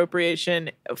absurd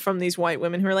appropriation from these white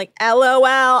women who are like,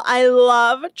 "LOL, I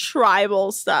love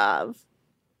tribal stuff."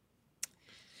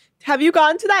 Have you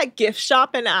gone to that gift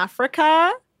shop in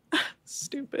Africa?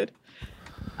 Stupid.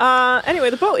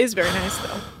 Anyway, the boat is very nice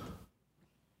though.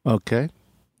 Okay.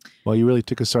 Well, you really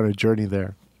took us on a journey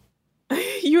there.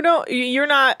 You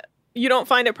don't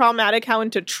find it problematic how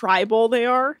into tribal they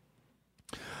are?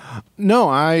 No,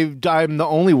 I'm the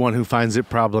only one who finds it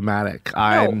problematic.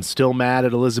 I'm still mad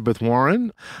at Elizabeth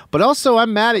Warren, but also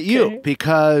I'm mad at you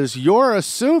because you're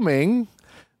assuming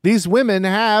these women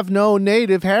have no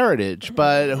native heritage.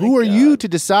 But who are you to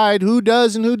decide who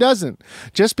does and who doesn't?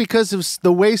 Just because of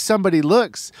the way somebody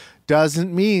looks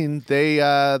doesn't mean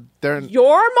they're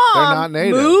your mom not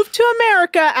native. Moved to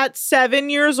America at 7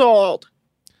 years old.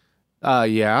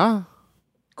 Yeah.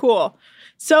 Cool.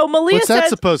 So Malia What's that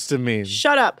supposed to mean?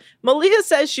 Shut up. Malia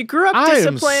says she grew up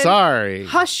disciplined. I am sorry.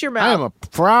 Hush your mouth. I am a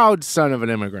proud son of an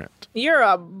immigrant. You're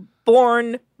a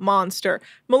born monster.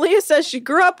 Malia says she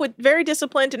grew up with very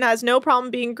disciplined and has no problem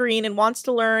being green and wants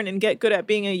to learn and get good at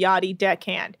being a yachty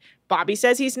deckhand. Bobby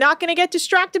says he's not going to get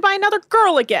distracted by another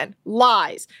girl again.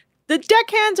 Lies. The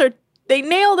deckhands they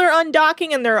nail their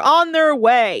undocking and they're on their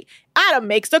way. Adam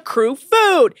makes the crew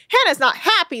food. Hannah's not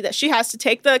happy that she has to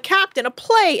take the captain a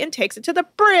plate and takes it to the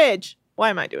bridge. Why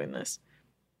am I doing this?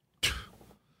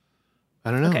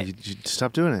 I don't know. Okay. You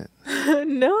stop doing it.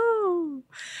 No.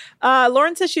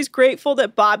 Lauren says she's grateful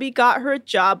that Bobby got her a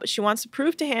job, but she wants to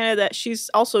prove to Hannah that she's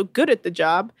also good at the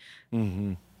job.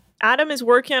 Mm-hmm. Adam is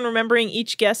working on remembering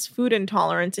each guest's food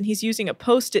intolerance, and he's using a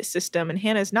Post-it system, and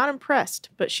Hannah's not impressed,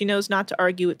 but she knows not to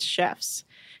argue with chefs.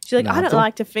 She's like, I don't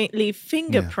like to leave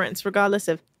fingerprints regardless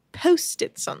of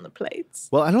Post-its on the plates.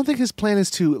 Well, I don't think his plan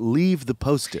is to leave the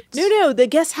Post-its. No, the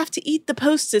guests have to eat the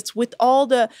Post-its with all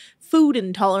the food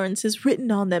intolerances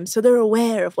written on them, so they're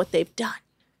aware of what they've done.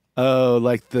 Oh,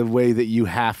 like the way that you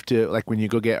have to, like when you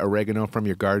go get oregano from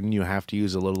your garden, you have to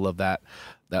use a little of that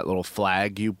little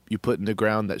flag you put in the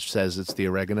ground that says it's the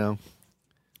oregano?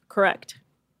 Correct.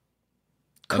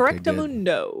 Okay,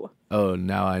 Correctamundo. Oh,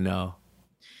 now I know.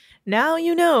 Now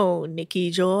you know,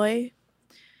 Nikki Joy.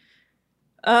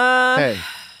 Hey.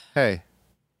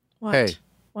 What? Hey.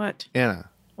 What? Anna.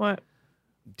 What?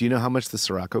 Do you know how much the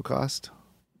Sirocco cost?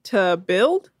 To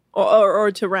build?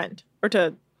 Or to rent? Or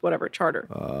to whatever, charter?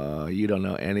 You don't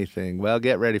know anything. Well,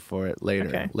 get ready for it later.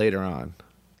 Okay. Later on.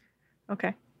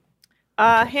 Okay.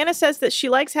 Hannah says that she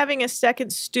likes having a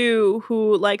second Stu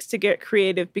who likes to get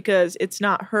creative because it's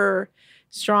not her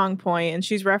strong point, and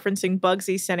she's referencing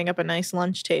Bugsy setting up a nice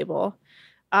lunch table.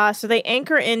 So they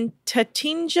anchor in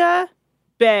Tatinja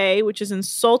Bay, which is in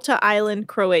Solta Island,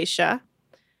 Croatia.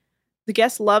 The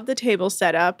guests love the table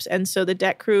setups, and so the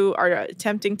deck crew are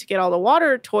attempting to get all the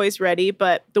water toys ready,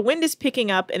 but the wind is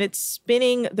picking up, and it's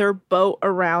spinning their boat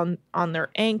around on their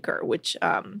anchor, which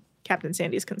Captain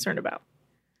Sandy is concerned about.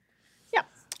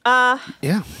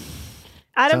 Yeah.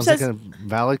 Adam Sounds says like a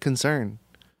valid concern.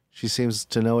 She seems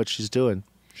to know what she's doing.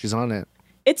 She's on it.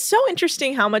 it's so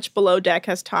interesting how much Below Deck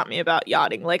has taught me about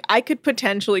yachting. Like, I could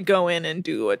potentially go in and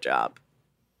do a job.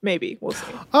 Maybe. We'll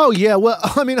see. Oh, yeah. Well,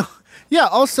 I mean, yeah.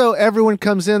 Also, everyone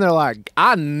comes in, they're like,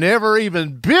 I never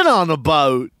even been on a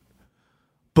boat,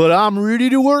 but I'm ready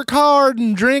to work hard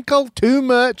and drink too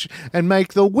much and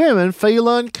make the women feel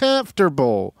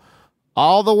uncomfortable.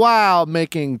 All the while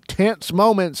making tense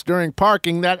moments during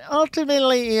parking that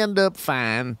ultimately end up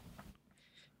fine.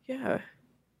 Yeah.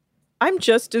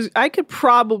 I could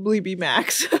probably be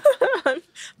Max. I'm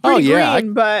pretty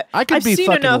green, but I could be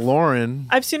fucking Lauren.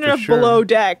 I've seen enough Below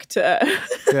Deck to.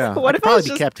 Yeah, what if I was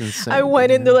just, Captain Sam? I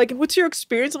went in there like, what's your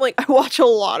experience? I'm like, I watch a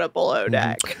lot of Below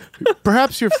Deck.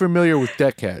 Perhaps you're familiar with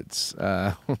Deckheads.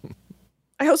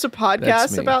 I host a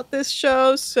podcast about this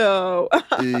show, so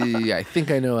I think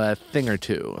I know a thing or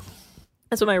two.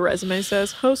 That's what my resume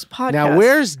says. Host podcast. Now,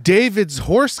 where's David's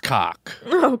horsecock?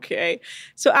 Okay.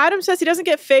 So Adam says he doesn't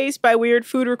get fazed by weird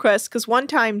food requests because one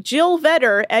time Jill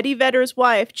Vetter, Eddie Vedder's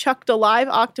wife, chucked a live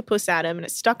octopus at him and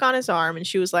it stuck on his arm. And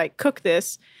she was like, cook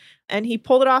this. And he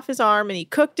pulled it off his arm and he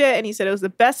cooked it. And he said it was the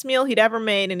best meal he'd ever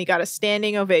made. And he got a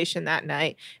standing ovation that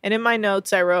night. And in my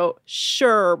notes, I wrote,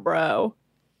 sure, bro.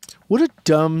 What a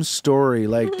dumb story.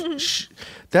 Like,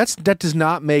 that does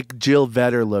not make Jill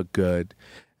Vetter look good.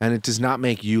 And it does not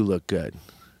make you look good.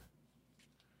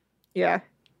 Yeah.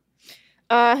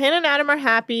 Hannah and Adam are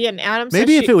happy, and Adam says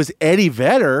maybe if it was Eddie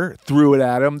Vedder threw it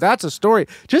at him, that's a story.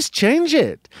 Just change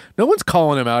it. No one's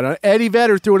calling him out. Eddie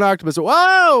Vedder threw an octopus.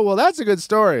 Whoa, well, that's a good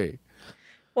story.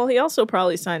 Well, he also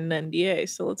probably signed an NDA,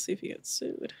 so let's see if he gets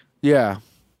sued. Yeah.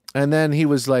 And then he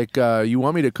was like, you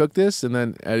want me to cook this? And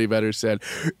then Eddie Vedder said,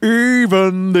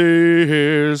 even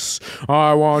this,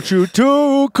 I want you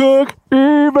to cook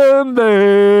even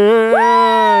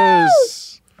this.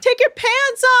 Take your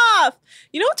pants off.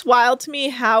 You know what's wild to me?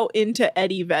 How into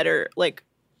Eddie Vedder, like,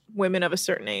 women of a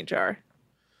certain age are.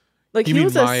 Like, he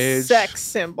was a sex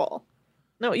symbol.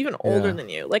 No, even older than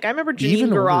you. Like, I remember Janine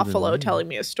Garofalo telling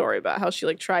me a story about how she,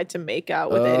 like, tried to make out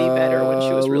with Eddie Vedder when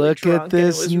she was really drunk. Look at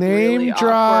this and it was name really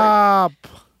drop.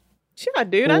 Awkward. Yeah,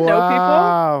 dude, I know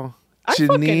people. I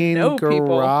fucking know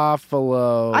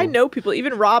Garofalo. I know people.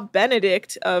 Even Rob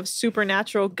Benedict of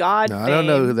Supernatural God fame, I don't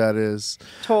know who that is.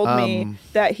 Told me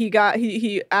that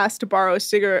he asked to borrow a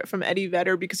cigarette from Eddie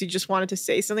Vedder because he just wanted to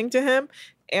say something to him,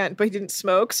 but he didn't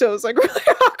smoke, so it was like really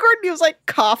awkward. And he was like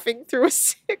coughing through a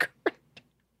cigarette.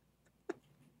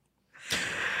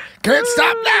 Can't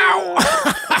stop now.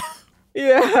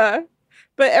 Yeah.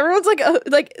 But everyone's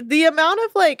like the amount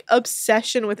of like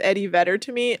obsession with Eddie Vedder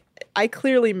to me, I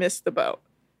clearly missed the boat.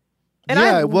 And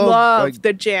I love like,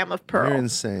 the Jam of Pearl. You're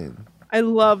insane. I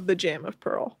love the Jam of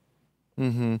Pearl.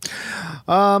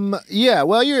 Mm-hmm. Yeah,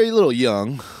 well, you're a little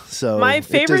young, so my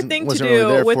favorite thing to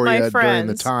do with my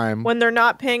friends when they're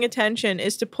not paying attention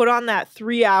is to put on that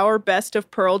 3-hour Best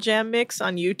of Pearl Jam mix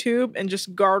on YouTube and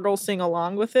just gargle sing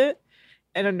along with it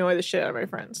and annoy the shit out of my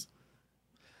friends.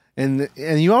 And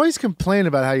you always complain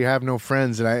about how you have no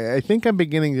friends, and I think I'm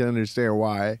beginning to understand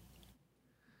why.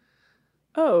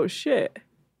 Oh, shit.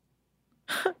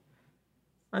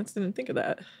 I just didn't think of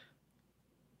that.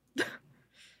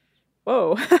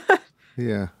 Whoa.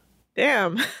 Yeah.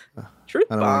 Damn. Truth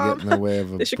I don't bomb. want to get in the way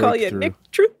of a They should call you breakthrough. Nick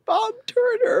Truth Bomb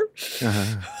Turner.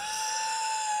 Uh-huh.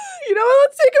 You know what?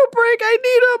 Let's take a break. I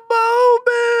need a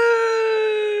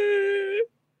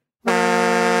moment.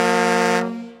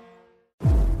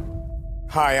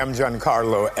 Hi, I'm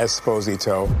Giancarlo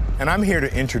Esposito, and I'm here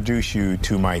to introduce you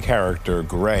to my character,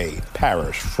 Gray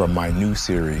Parrish, from my new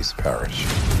series, Parrish.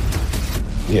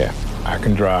 Yeah, I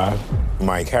can drive.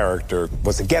 My character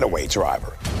was a getaway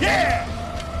driver.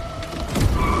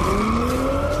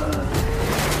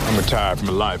 I'm retired from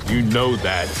life. You know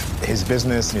that. His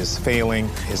business is failing.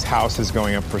 His house is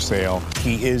going up for sale.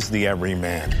 He is the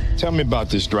everyman. Tell me about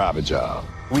this driver job.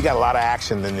 We got a lot of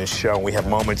action in this show. We have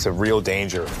moments of real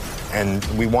danger, and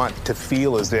we want to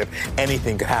feel as if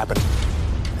anything could happen.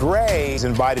 Gray is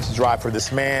invited to drive for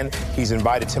this man. He's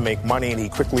invited to make money, and he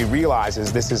quickly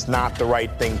realizes this is not the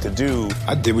right thing to do.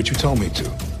 I did what you told me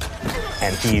to.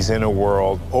 And he's in a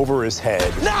world over his head.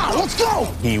 Now, let's go!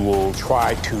 He will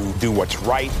try to do what's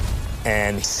right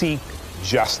and seek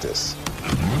justice.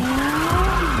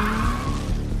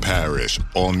 Parrish,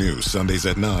 all new Sundays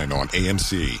at 9 on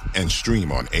AMC and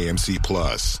stream on AMC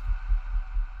Plus.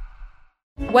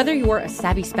 Whether you're a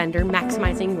savvy spender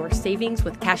maximizing your savings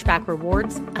with cashback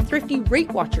rewards, a thrifty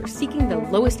rate watcher seeking the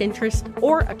lowest interest,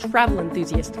 or a travel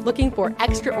enthusiast looking for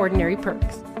extraordinary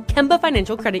perks, Kemba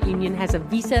Financial Credit Union has a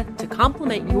visa to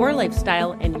complement your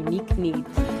lifestyle and unique needs.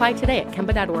 Apply today at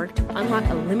Kemba.org to unlock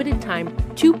a limited-time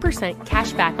 2%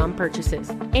 cash back on purchases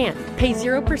and pay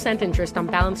 0% interest on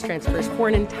balance transfers for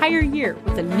an entire year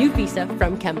with a new visa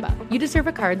from Kemba. You deserve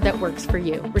a card that works for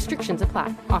you. Restrictions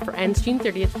apply. Offer ends June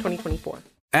 30th, 2024.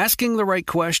 Asking the right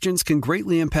questions can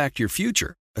greatly impact your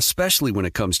future, especially when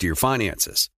it comes to your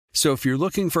finances. So if you're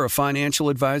looking for a financial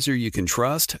advisor you can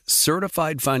trust,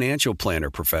 certified financial planner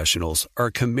professionals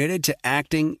are committed to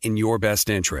acting in your best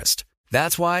interest.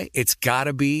 That's why it's got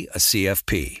to be a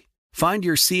CFP. Find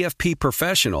your CFP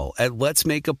professional at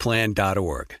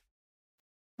letsmakeaplan.org.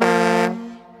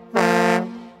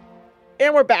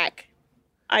 And we're back.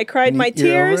 I cried my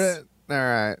You're over tears. it? All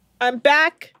right. I'm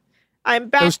back. I'm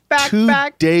back, That was back, 2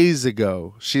 back. days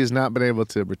ago. She has not been able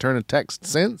to return a text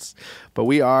since, but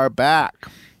we are back.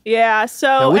 Yeah, so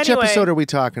Now, which anyway, episode are we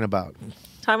talking about?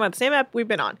 talking about the same app we've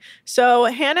been on. So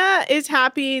Hannah is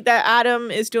happy that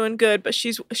Adam is doing good, but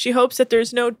she hopes that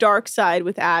there's no dark side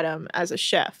with Adam as a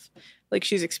chef, like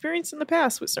she's experienced in the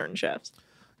past with certain chefs.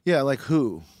 Yeah, like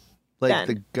who? Like Ben.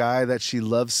 the guy that she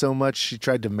loves so much she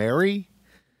tried to marry?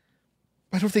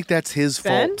 I don't think that's his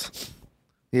Ben? fault.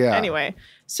 Yeah. Anyway,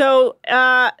 so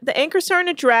the anchor's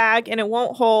starting to drag and it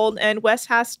won't hold, and Wes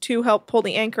has to help pull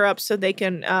the anchor up so they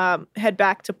can head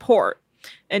back to port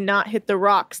and not hit the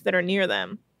rocks that are near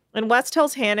them. And Wes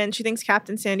tells Hannah, and she thinks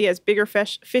Captain Sandy has bigger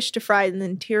fish to fry in the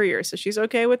interior, so she's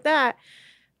okay with that.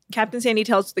 Captain Sandy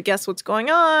tells the guests what's going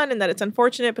on and that it's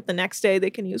unfortunate, but the next day they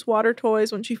can use water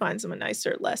toys when she finds them a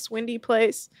nicer, less windy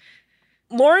place.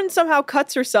 Lauren somehow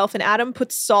cuts herself, and Adam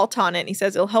puts salt on it, and he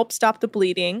says it'll help stop the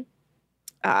bleeding.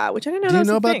 Which I didn't know. Do that you was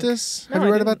know a about thing. this? No, Have you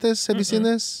I read didn't. about this? Have you seen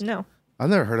this? No,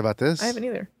 I've never heard about this. I haven't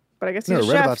either. But I guess Never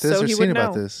he's a read chef, about this so or he seen would know.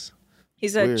 about this.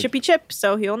 He's a Weird. chippy chip,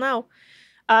 so he'll know.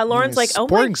 Lauren's like, oh my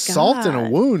pouring god, salt in a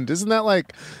wound. Isn't that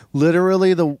like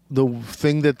literally the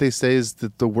thing that they say is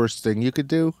the worst thing you could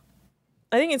do?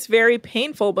 I think it's very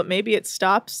painful, but maybe it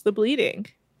stops the bleeding.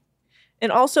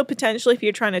 And also potentially, if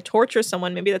you're trying to torture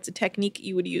someone, maybe that's a technique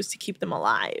you would use to keep them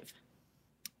alive,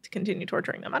 to continue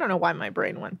torturing them. I don't know why my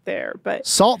brain went there, but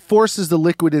Salt forces the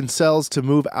liquid in cells to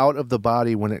move out of the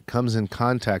body when it comes in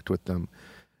contact with them.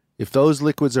 If those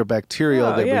liquids are bacterial,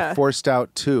 Oh, they'll yeah. be forced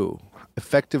out too,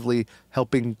 effectively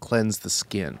helping cleanse the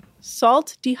skin.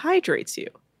 salt dehydrates you.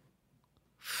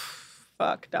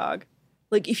 Fuck, dog.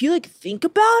 Like, if you think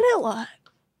about it, like.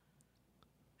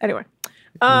 Anyway.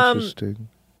 Interesting.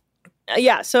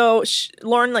 Yeah, so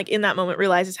Lauren, in that moment,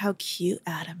 realizes how cute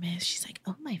Adam is. She's like,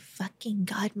 oh my fucking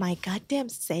God, my goddamn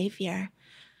savior.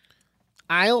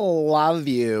 I love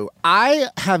you. I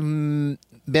have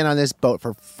been on this boat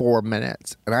for 4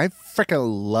 minutes, and I freaking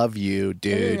love you,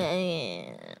 dude.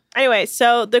 Anyway,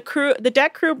 so the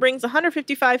deck crew brings a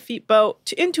 155 feet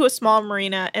boat into a small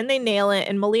marina, and they nail it.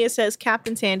 And Malia says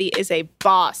Captain Sandy is a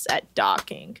boss at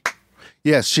docking.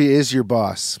 Yes, she is your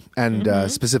boss, and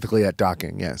specifically at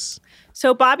docking, yes.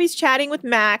 So Bobby's chatting with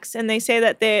Max, and they say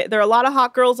that there are a lot of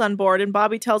hot girls on board, and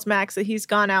Bobby tells Max that he's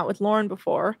gone out with Lauren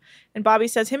before. And Bobby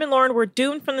says him and Lauren were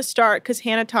doomed from the start because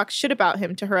Hannah talks shit about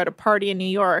him to her at a party in New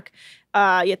York.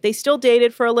 Yet they still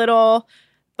dated for a little,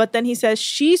 But then he says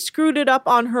she screwed it up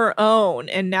on her own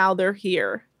and now they're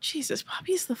here. Jesus,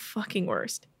 Bobby's the fucking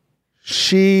worst.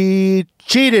 She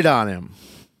cheated on him.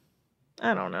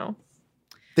 I don't know.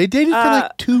 They dated for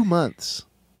like 2 months.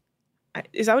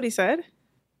 Is that what he said?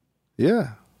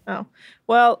 Yeah. Oh.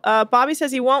 Well, Bobby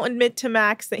says he won't admit to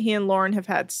Max that he and Lauren have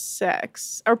had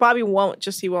sex. Or Bobby won't,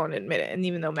 just he won't admit it. And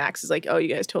even though Max is like, oh,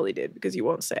 you guys totally did, because he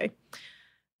won't say.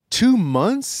 2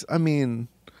 months? I mean,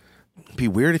 it'd be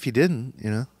weird if you didn't, you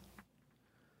know?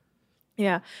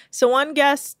 Yeah. So one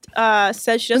guest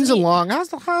says she doesn't...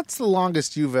 What's the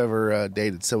longest you've ever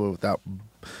dated someone without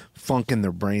funking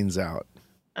their brains out?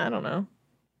 I don't know.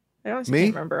 I honestly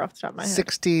can't remember off the top of my head.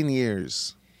 16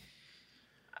 years.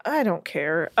 I don't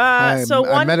care. I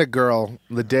met a girl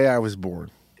the day I was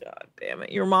born. God damn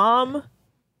it. Your mom?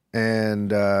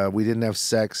 And we didn't have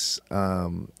sex.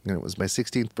 And it was my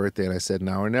 16th birthday, and I said,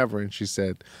 now or never. And she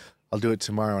said, I'll do it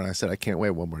tomorrow. And I said, I can't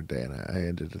wait one more day. And I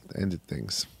ended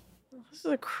things. This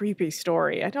is a creepy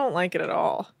story. I don't like it at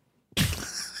all.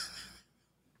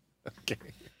 Okay.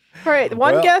 All right.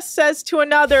 One guest says to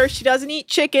another, she doesn't eat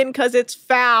chicken because it's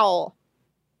foul.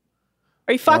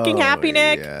 Are you fucking happy,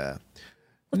 Nick? Yeah.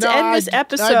 Let's end this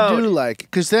episode. I do like it.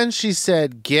 Because then she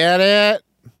said, get it?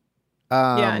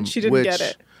 Yeah, and she didn't get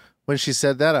it. When she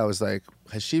said that, I was like,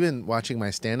 has she been watching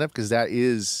my stand-up? Because that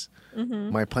is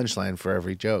my punchline for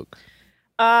every joke.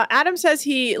 Adam says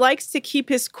he likes to keep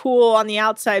his cool on the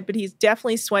outside, but he's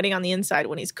definitely sweating on the inside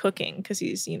when he's cooking because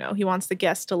he's, he wants the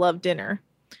guests to love dinner.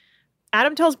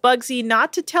 Adam tells Bugsy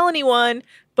not to tell anyone,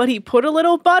 but he put a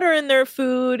little butter in their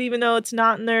food, even though it's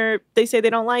not in their, they say they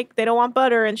don't want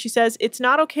butter. And she says it's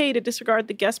not okay to disregard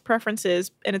the guest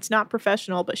preferences and it's not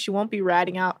professional, but she won't be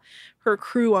ratting out her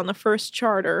crew on the first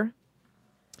charter.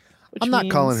 I'm not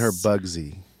calling her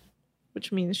Bugsy.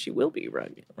 Which means she will be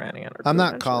ratting out her crew. I'm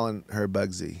not calling her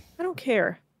Bugsy. I don't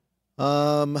care.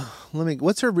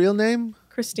 What's her real name?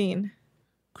 Christine.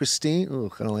 Christine?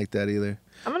 Oh, I don't like that either.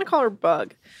 I'm going to call her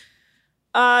Bug.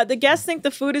 The guests think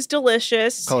the food is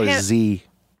delicious. Call her Z.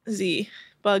 Z.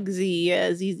 Bugsy.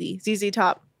 Yeah, ZZ. ZZ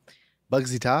Top.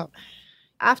 Bugsy Top?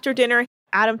 After dinner,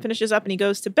 Adam finishes up and he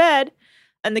goes to bed.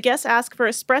 And the guests ask for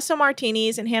espresso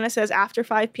martinis. And Hannah says after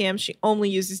 5 p.m., she only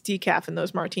uses decaf in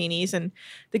those martinis. And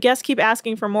the guests keep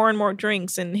asking for more and more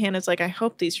drinks. And Hannah's like, I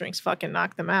hope these drinks fucking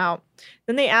knock them out.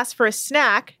 Then they ask for a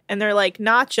snack. And they're like,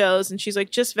 nachos. And she's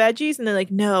like, just veggies? And they're like,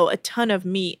 no, a ton of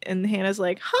meat. And Hannah's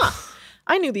like,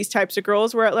 I knew these types of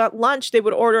girls where at lunch they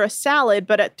would order a salad,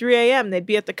 but at 3 a.m. they'd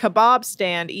be at the kebab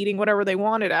stand eating whatever they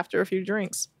wanted after a few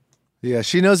drinks. Yeah,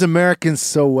 she knows Americans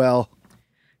so well.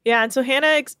 Yeah, and so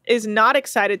Hannah is not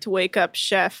excited to wake up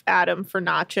Chef Adam for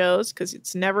nachos because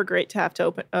it's never great to have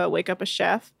to wake up a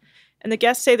chef. And the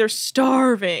guests say they're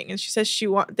starving, and she says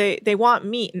they want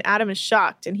meat, and Adam is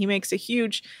shocked, and he makes a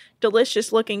huge,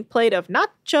 delicious-looking plate of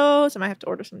nachos. I might have to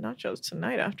order some nachos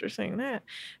tonight after saying that.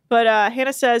 But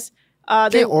Hannah says...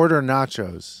 they order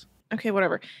nachos. Okay,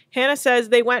 whatever. Hannah says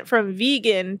they went from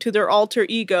vegan to their alter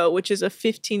ego, which is a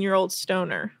 15-year-old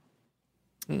stoner.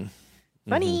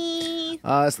 Funny.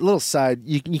 A little side.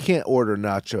 You can't order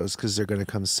nachos because they're going to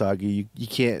come soggy. You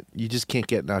just can't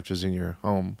get nachos in your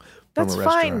home from That's a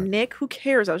restaurant. fine, Nick. Who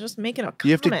cares? I was just making a comment.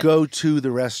 You have to go to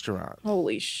the restaurant.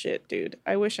 Holy shit, dude.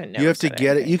 I wish I never You have to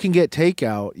get anything. it. You can get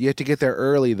takeout. You have to get there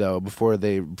early though before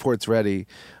it's ready.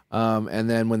 And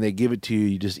then when they give it to you,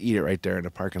 you just eat it right there in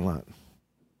the parking lot.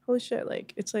 Holy shit.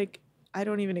 It's like I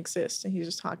don't even exist and he's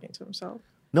just talking to himself.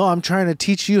 No, I'm trying to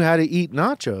teach you how to eat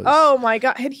nachos. Oh my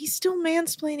God. And he's still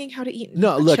mansplaining how to eat nachos.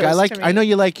 No, look, I know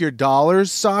you like your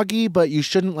dollars soggy, but you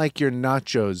shouldn't like your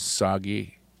nachos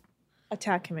soggy.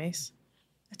 Attack him, Ace.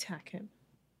 Attack him.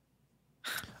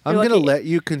 I'm going to let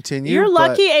you continue. You're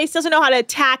lucky Ace doesn't know how to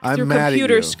attack through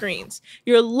computer screens.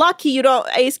 You're lucky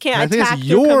Ace can't attack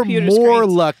through computer screens. I think it's you're more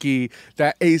lucky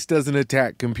that Ace doesn't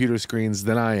attack computer screens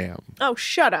than I am. Oh,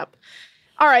 shut up.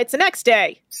 All right, it's the next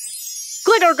day.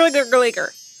 Gligger, gligger,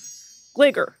 gligger.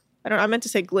 Gligger. I meant to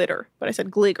say glitter, but I said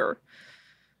gligger.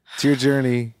 It's your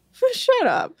journey. Shut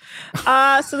up.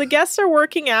 So the guests are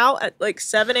working out at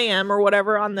 7 a.m. or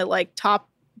whatever on the top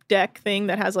deck thing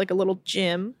that has a little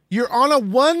gym. You're on a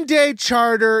 1-day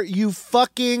charter, you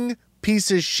fucking piece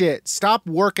of shit. Stop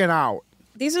working out.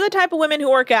 These are the type of women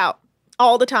who work out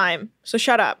all the time. So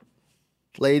shut up.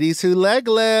 Ladies who leg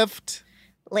lift.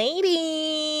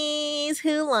 Ladies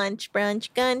who lunch,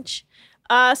 brunch, gunch.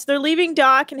 So they're leaving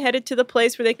dock and headed to the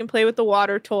place where they can play with the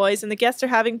water toys. And the guests are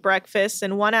having breakfast.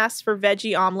 And one asks for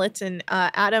veggie omelets. And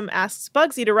Adam asks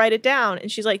Bugsy to write it down. And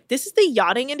she's like, this is the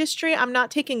yachting industry. I'm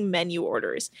not taking menu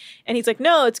orders. And he's like,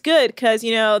 no, it's good because,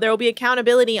 there will be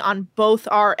accountability on both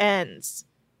our ends.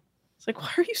 It's like,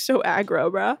 why are you so aggro,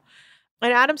 bro?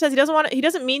 And Adam says he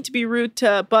doesn't mean to be rude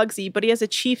to Bugsy, but he has a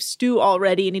chief stew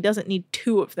already and he doesn't need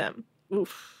 2 of them.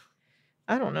 Oof.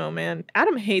 I don't know, man.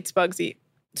 Adam hates Bugsy.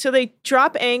 So they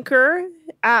drop anchor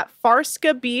at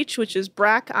Farska Beach, which is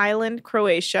Brac Island,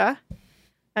 Croatia.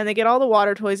 And they get all the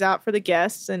water toys out for the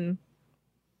guests. And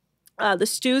the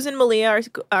Stews and Malia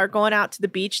are going out to the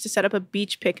beach to set up a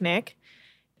beach picnic.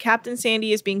 Captain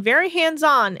Sandy is being very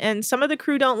hands-on, and some of the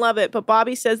crew don't love it, but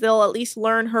Bobby says they'll at least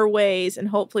learn her ways, and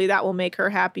hopefully that will make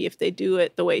her happy if they do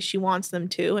it the way she wants them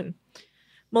to. And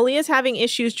Malia's having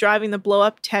issues driving the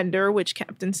blow-up tender, which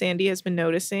Captain Sandy has been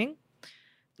noticing.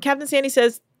 Captain Sandy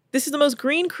says this is the most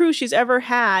green crew she's ever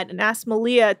had, and asks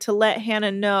Malia to let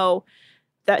Hannah know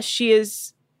that she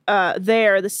is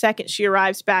there the second she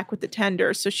arrives back with the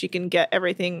tender so she can get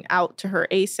everything out to her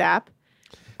ASAP.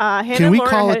 Can we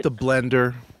call it the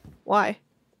blender? Why?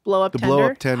 Blow up the tender? Blow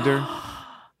up tender.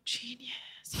 Genius,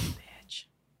 you bitch.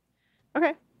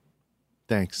 Okay.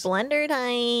 Thanks. Blender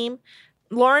time.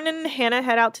 Lauren and Hannah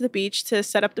head out to the beach to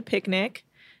set up the picnic.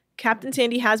 Captain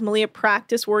Sandy has Malia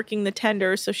practice working the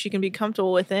tender so she can be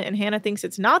comfortable with it, and Hannah thinks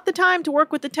it's not the time to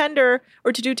work with the tender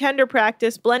or to do tender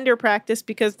practice, blender practice,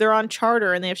 because they're on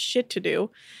charter and they have shit to do.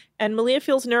 And Malia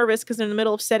feels nervous because they're in the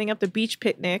middle of setting up the beach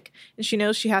picnic, and she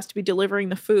knows she has to be delivering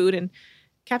the food. And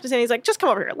Captain Sandy's like, just come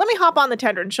over here. Let me hop on the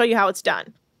tender and show you how it's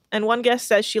done. And one guest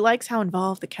says she likes how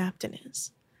involved the captain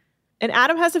is. And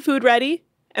Adam has the food ready,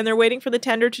 and they're waiting for the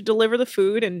tender to deliver the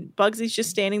food, and Bugsy's just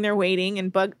standing there waiting,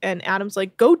 and Adam's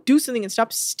like, go do something and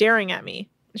stop staring at me.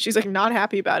 And she's like not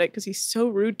happy about it because he's so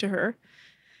rude to her.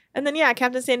 And then,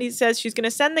 Captain Sandy says she's going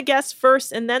to send the guests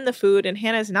first and then the food, and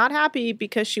Hannah's not happy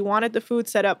because she wanted the food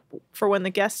set up for when the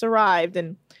guests arrived,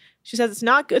 and she says it's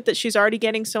not good that she's already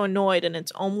getting so annoyed, and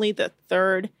it's only the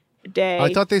 3rd day.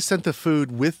 I thought they sent the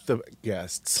food with the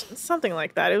guests. Something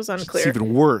like that. It was unclear. It's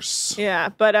even worse. Yeah,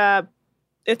 but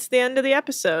it's the end of the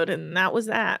episode, and that was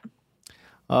that.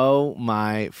 Oh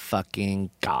my fucking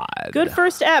God. Good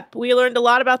first ep. We learned a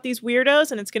lot about these weirdos,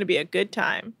 and it's going to be a good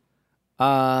time.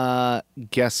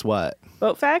 Guess what?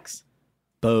 Boat facts?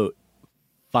 Boat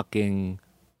fucking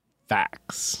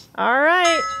facts. All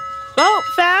right. Boat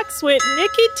facts with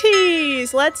Nikki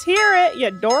Tease. Let's hear it,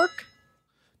 you dork.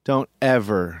 Don't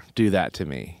ever do that to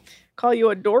me. Call you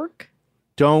a dork?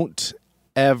 Don't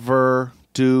ever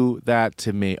do that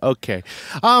to me. Okay.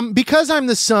 Because I'm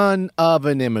the son of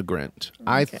an immigrant, okay,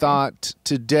 I thought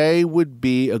today would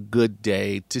be a good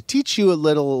day to teach you a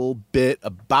little bit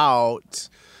about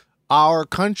our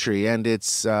country and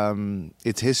its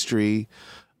history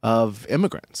of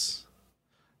immigrants.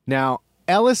 Now,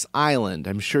 Ellis Island,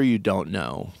 I'm sure you don't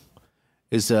know,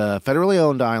 is a federally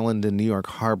owned island in New York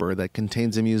Harbor that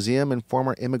contains a museum and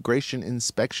former immigration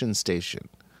inspection station.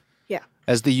 Yeah.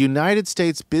 As the United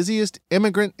States' busiest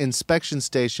immigrant inspection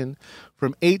station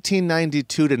from 1892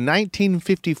 to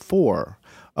 1954,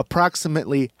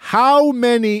 approximately how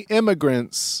many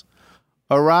immigrants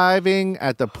arriving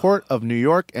at the port of New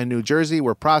York and New Jersey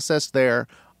were processed there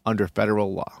under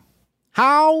federal law?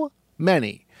 How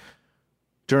many?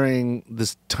 During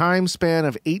this time span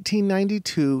of 1892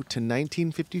 to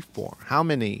 1954, how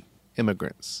many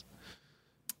immigrants?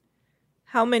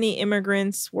 How many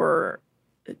immigrants were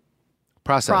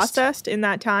processed in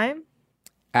that time?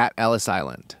 At Ellis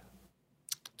Island.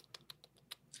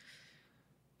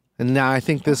 And now I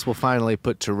think this will finally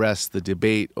put to rest the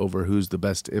debate over who's the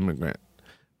best immigrant,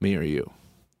 me or you.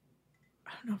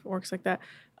 I don't know if it works like that.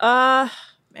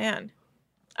 Man,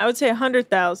 I would say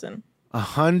 100,000.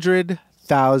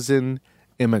 100,000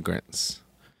 immigrants.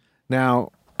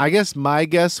 Now, I guess my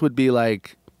guess would be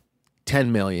like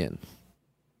 10 million.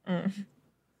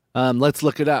 Let's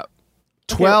look it up.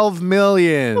 12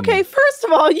 million. Okay, first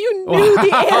of all, you knew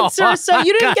the answer, so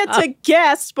you didn't get to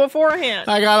guess beforehand.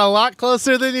 I got a lot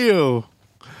closer than you.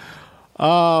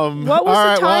 What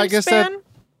was the time span?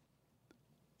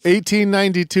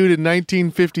 1892 to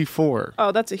 1954.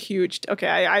 Oh, that's a huge...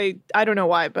 Okay, I don't know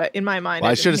why, but in my mind,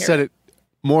 I should have said it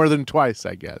more than twice,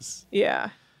 I guess.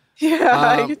 Yeah.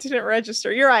 Yeah, you didn't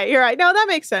register. You're right. No, that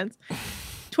makes sense.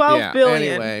 12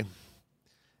 billion.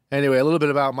 Anyway, a little bit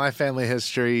about my family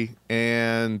history.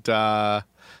 And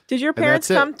did your parents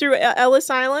come through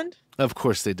Ellis Island? Of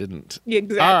course they didn't.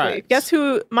 Exactly. Right. Guess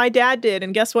who my dad did,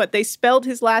 and guess what? They spelled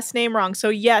his last name wrong. So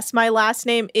yes, my last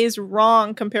name is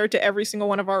wrong compared to every single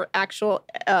one of our actual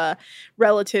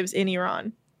relatives in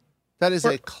Iran. That is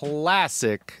a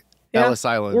classic Ellis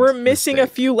Island. We're missing a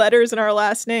few letters in our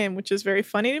last name, which is very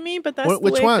funny to me, but that's the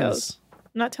way it goes. I'm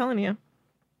not telling you.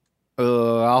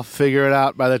 I'll figure it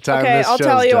out by the time this show's I'll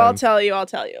tell you. done. I'll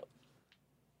tell you.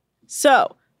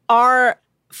 So our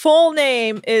full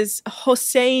name is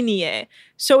Hosseiniyeh.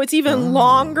 So it's even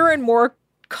longer and more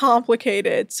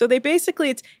complicated. So it's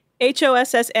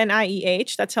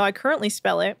Hossnieh. That's how I currently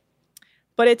spell it.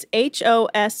 But it's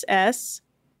Hosseienieh.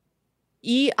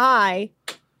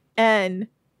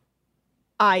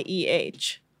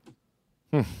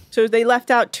 So they left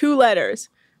out 2 letters.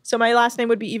 So my last name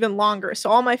would be even longer. So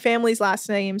all my family's last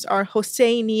names are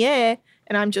Hosseiniyeh,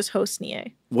 and I'm just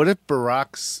Hosnieh. What if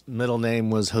Barack's middle name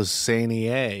was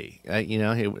Hosseiniyeh?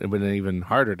 It would have been even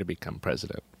harder to become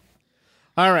president.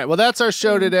 All right. Well, that's our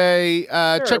show today.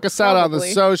 Check us out on the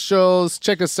socials.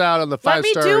 Check us out on the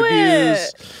 5-star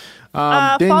reviews.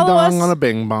 Ding dong on a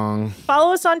bing bong.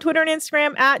 Follow us on Twitter and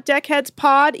Instagram at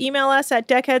DeckheadsPod. Email us at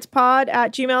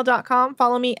deckheadspod@gmail.com.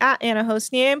 Follow me at Anna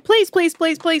Hosnieh. Please, please,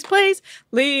 please, please, please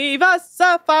leave us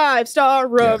a 5-star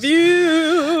review.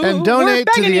 Yes. And donate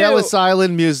to the Ellis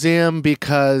Island Museum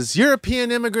because European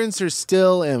immigrants are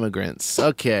still immigrants.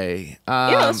 Okay.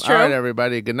 That's true. All right,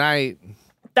 everybody. Good night.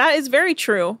 That is very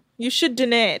true. You should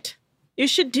donate.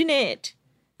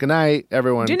 Good night,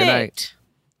 everyone. Donate. Good night.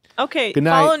 Okay, good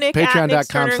night. Follow Nick at Nick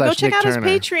Turner. Go check out his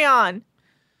Patreon.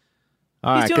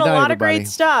 All right, he's doing a lot of great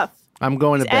stuff. I'm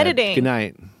going to bed. Editing. Good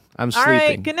night. I'm sleeping. All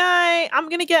right, good night. I'm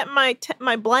going to get my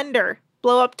blender,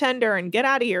 blow up tender, and get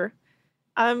out of here.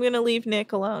 I'm going to leave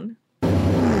Nick alone.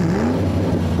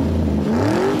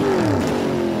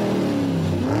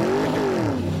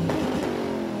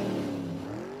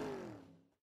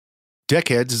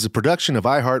 Deckheads is a production of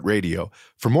iHeartRadio.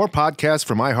 For more podcasts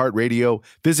from iHeartRadio,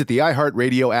 visit the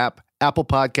iHeartRadio app, Apple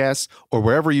Podcasts, or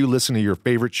wherever you listen to your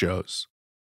favorite shows.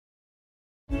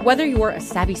 Whether you're a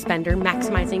savvy spender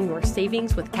maximizing your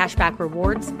savings with cashback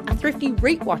rewards, a thrifty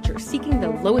rate watcher seeking the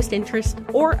lowest interest,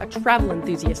 or a travel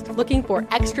enthusiast looking for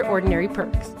extraordinary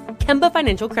perks, Kemba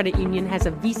Financial Credit Union has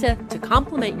a visa to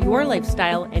complement your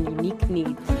lifestyle and unique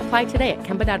needs. Apply today at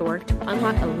Kemba.org to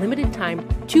unlock a limited-time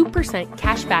 2%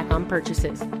 cash back on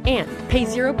purchases and pay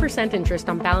 0% interest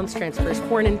on balance transfers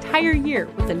for an entire year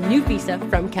with a new visa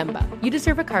from Kemba. You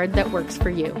deserve a card that works for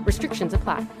you. Restrictions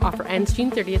apply. Offer ends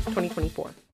June 30th,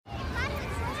 2024.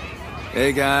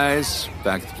 Hey, guys.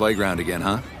 Back at the playground again,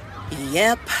 huh?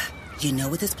 Yep. You know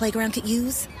what this playground could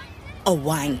use? A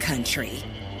wine country.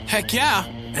 Heck yeah.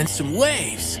 And some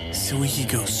waves, so we could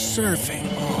go surfing.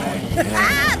 Oh,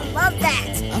 yeah. Love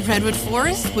that. A redwood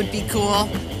forest would be cool.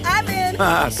 I'm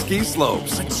in. Ski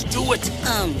slopes. Let's do it.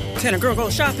 Can a girl go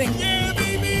shopping? Yeah,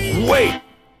 baby. Wait.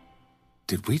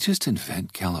 Did we just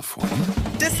invent California?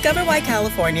 Discover why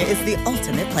California is the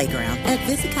ultimate playground at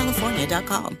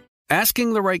visitcalifornia.com.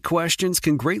 Asking the right questions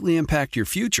can greatly impact your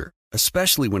future,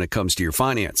 especially when it comes to your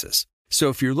finances. So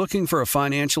if you're looking for a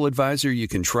financial advisor you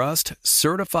can trust,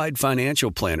 certified financial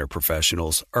planner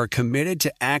professionals are committed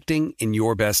to acting in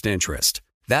your best interest.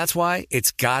 That's why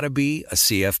it's got to be a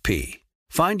CFP.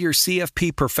 Find your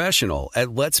CFP professional at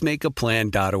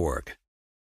letsmakeaplan.org.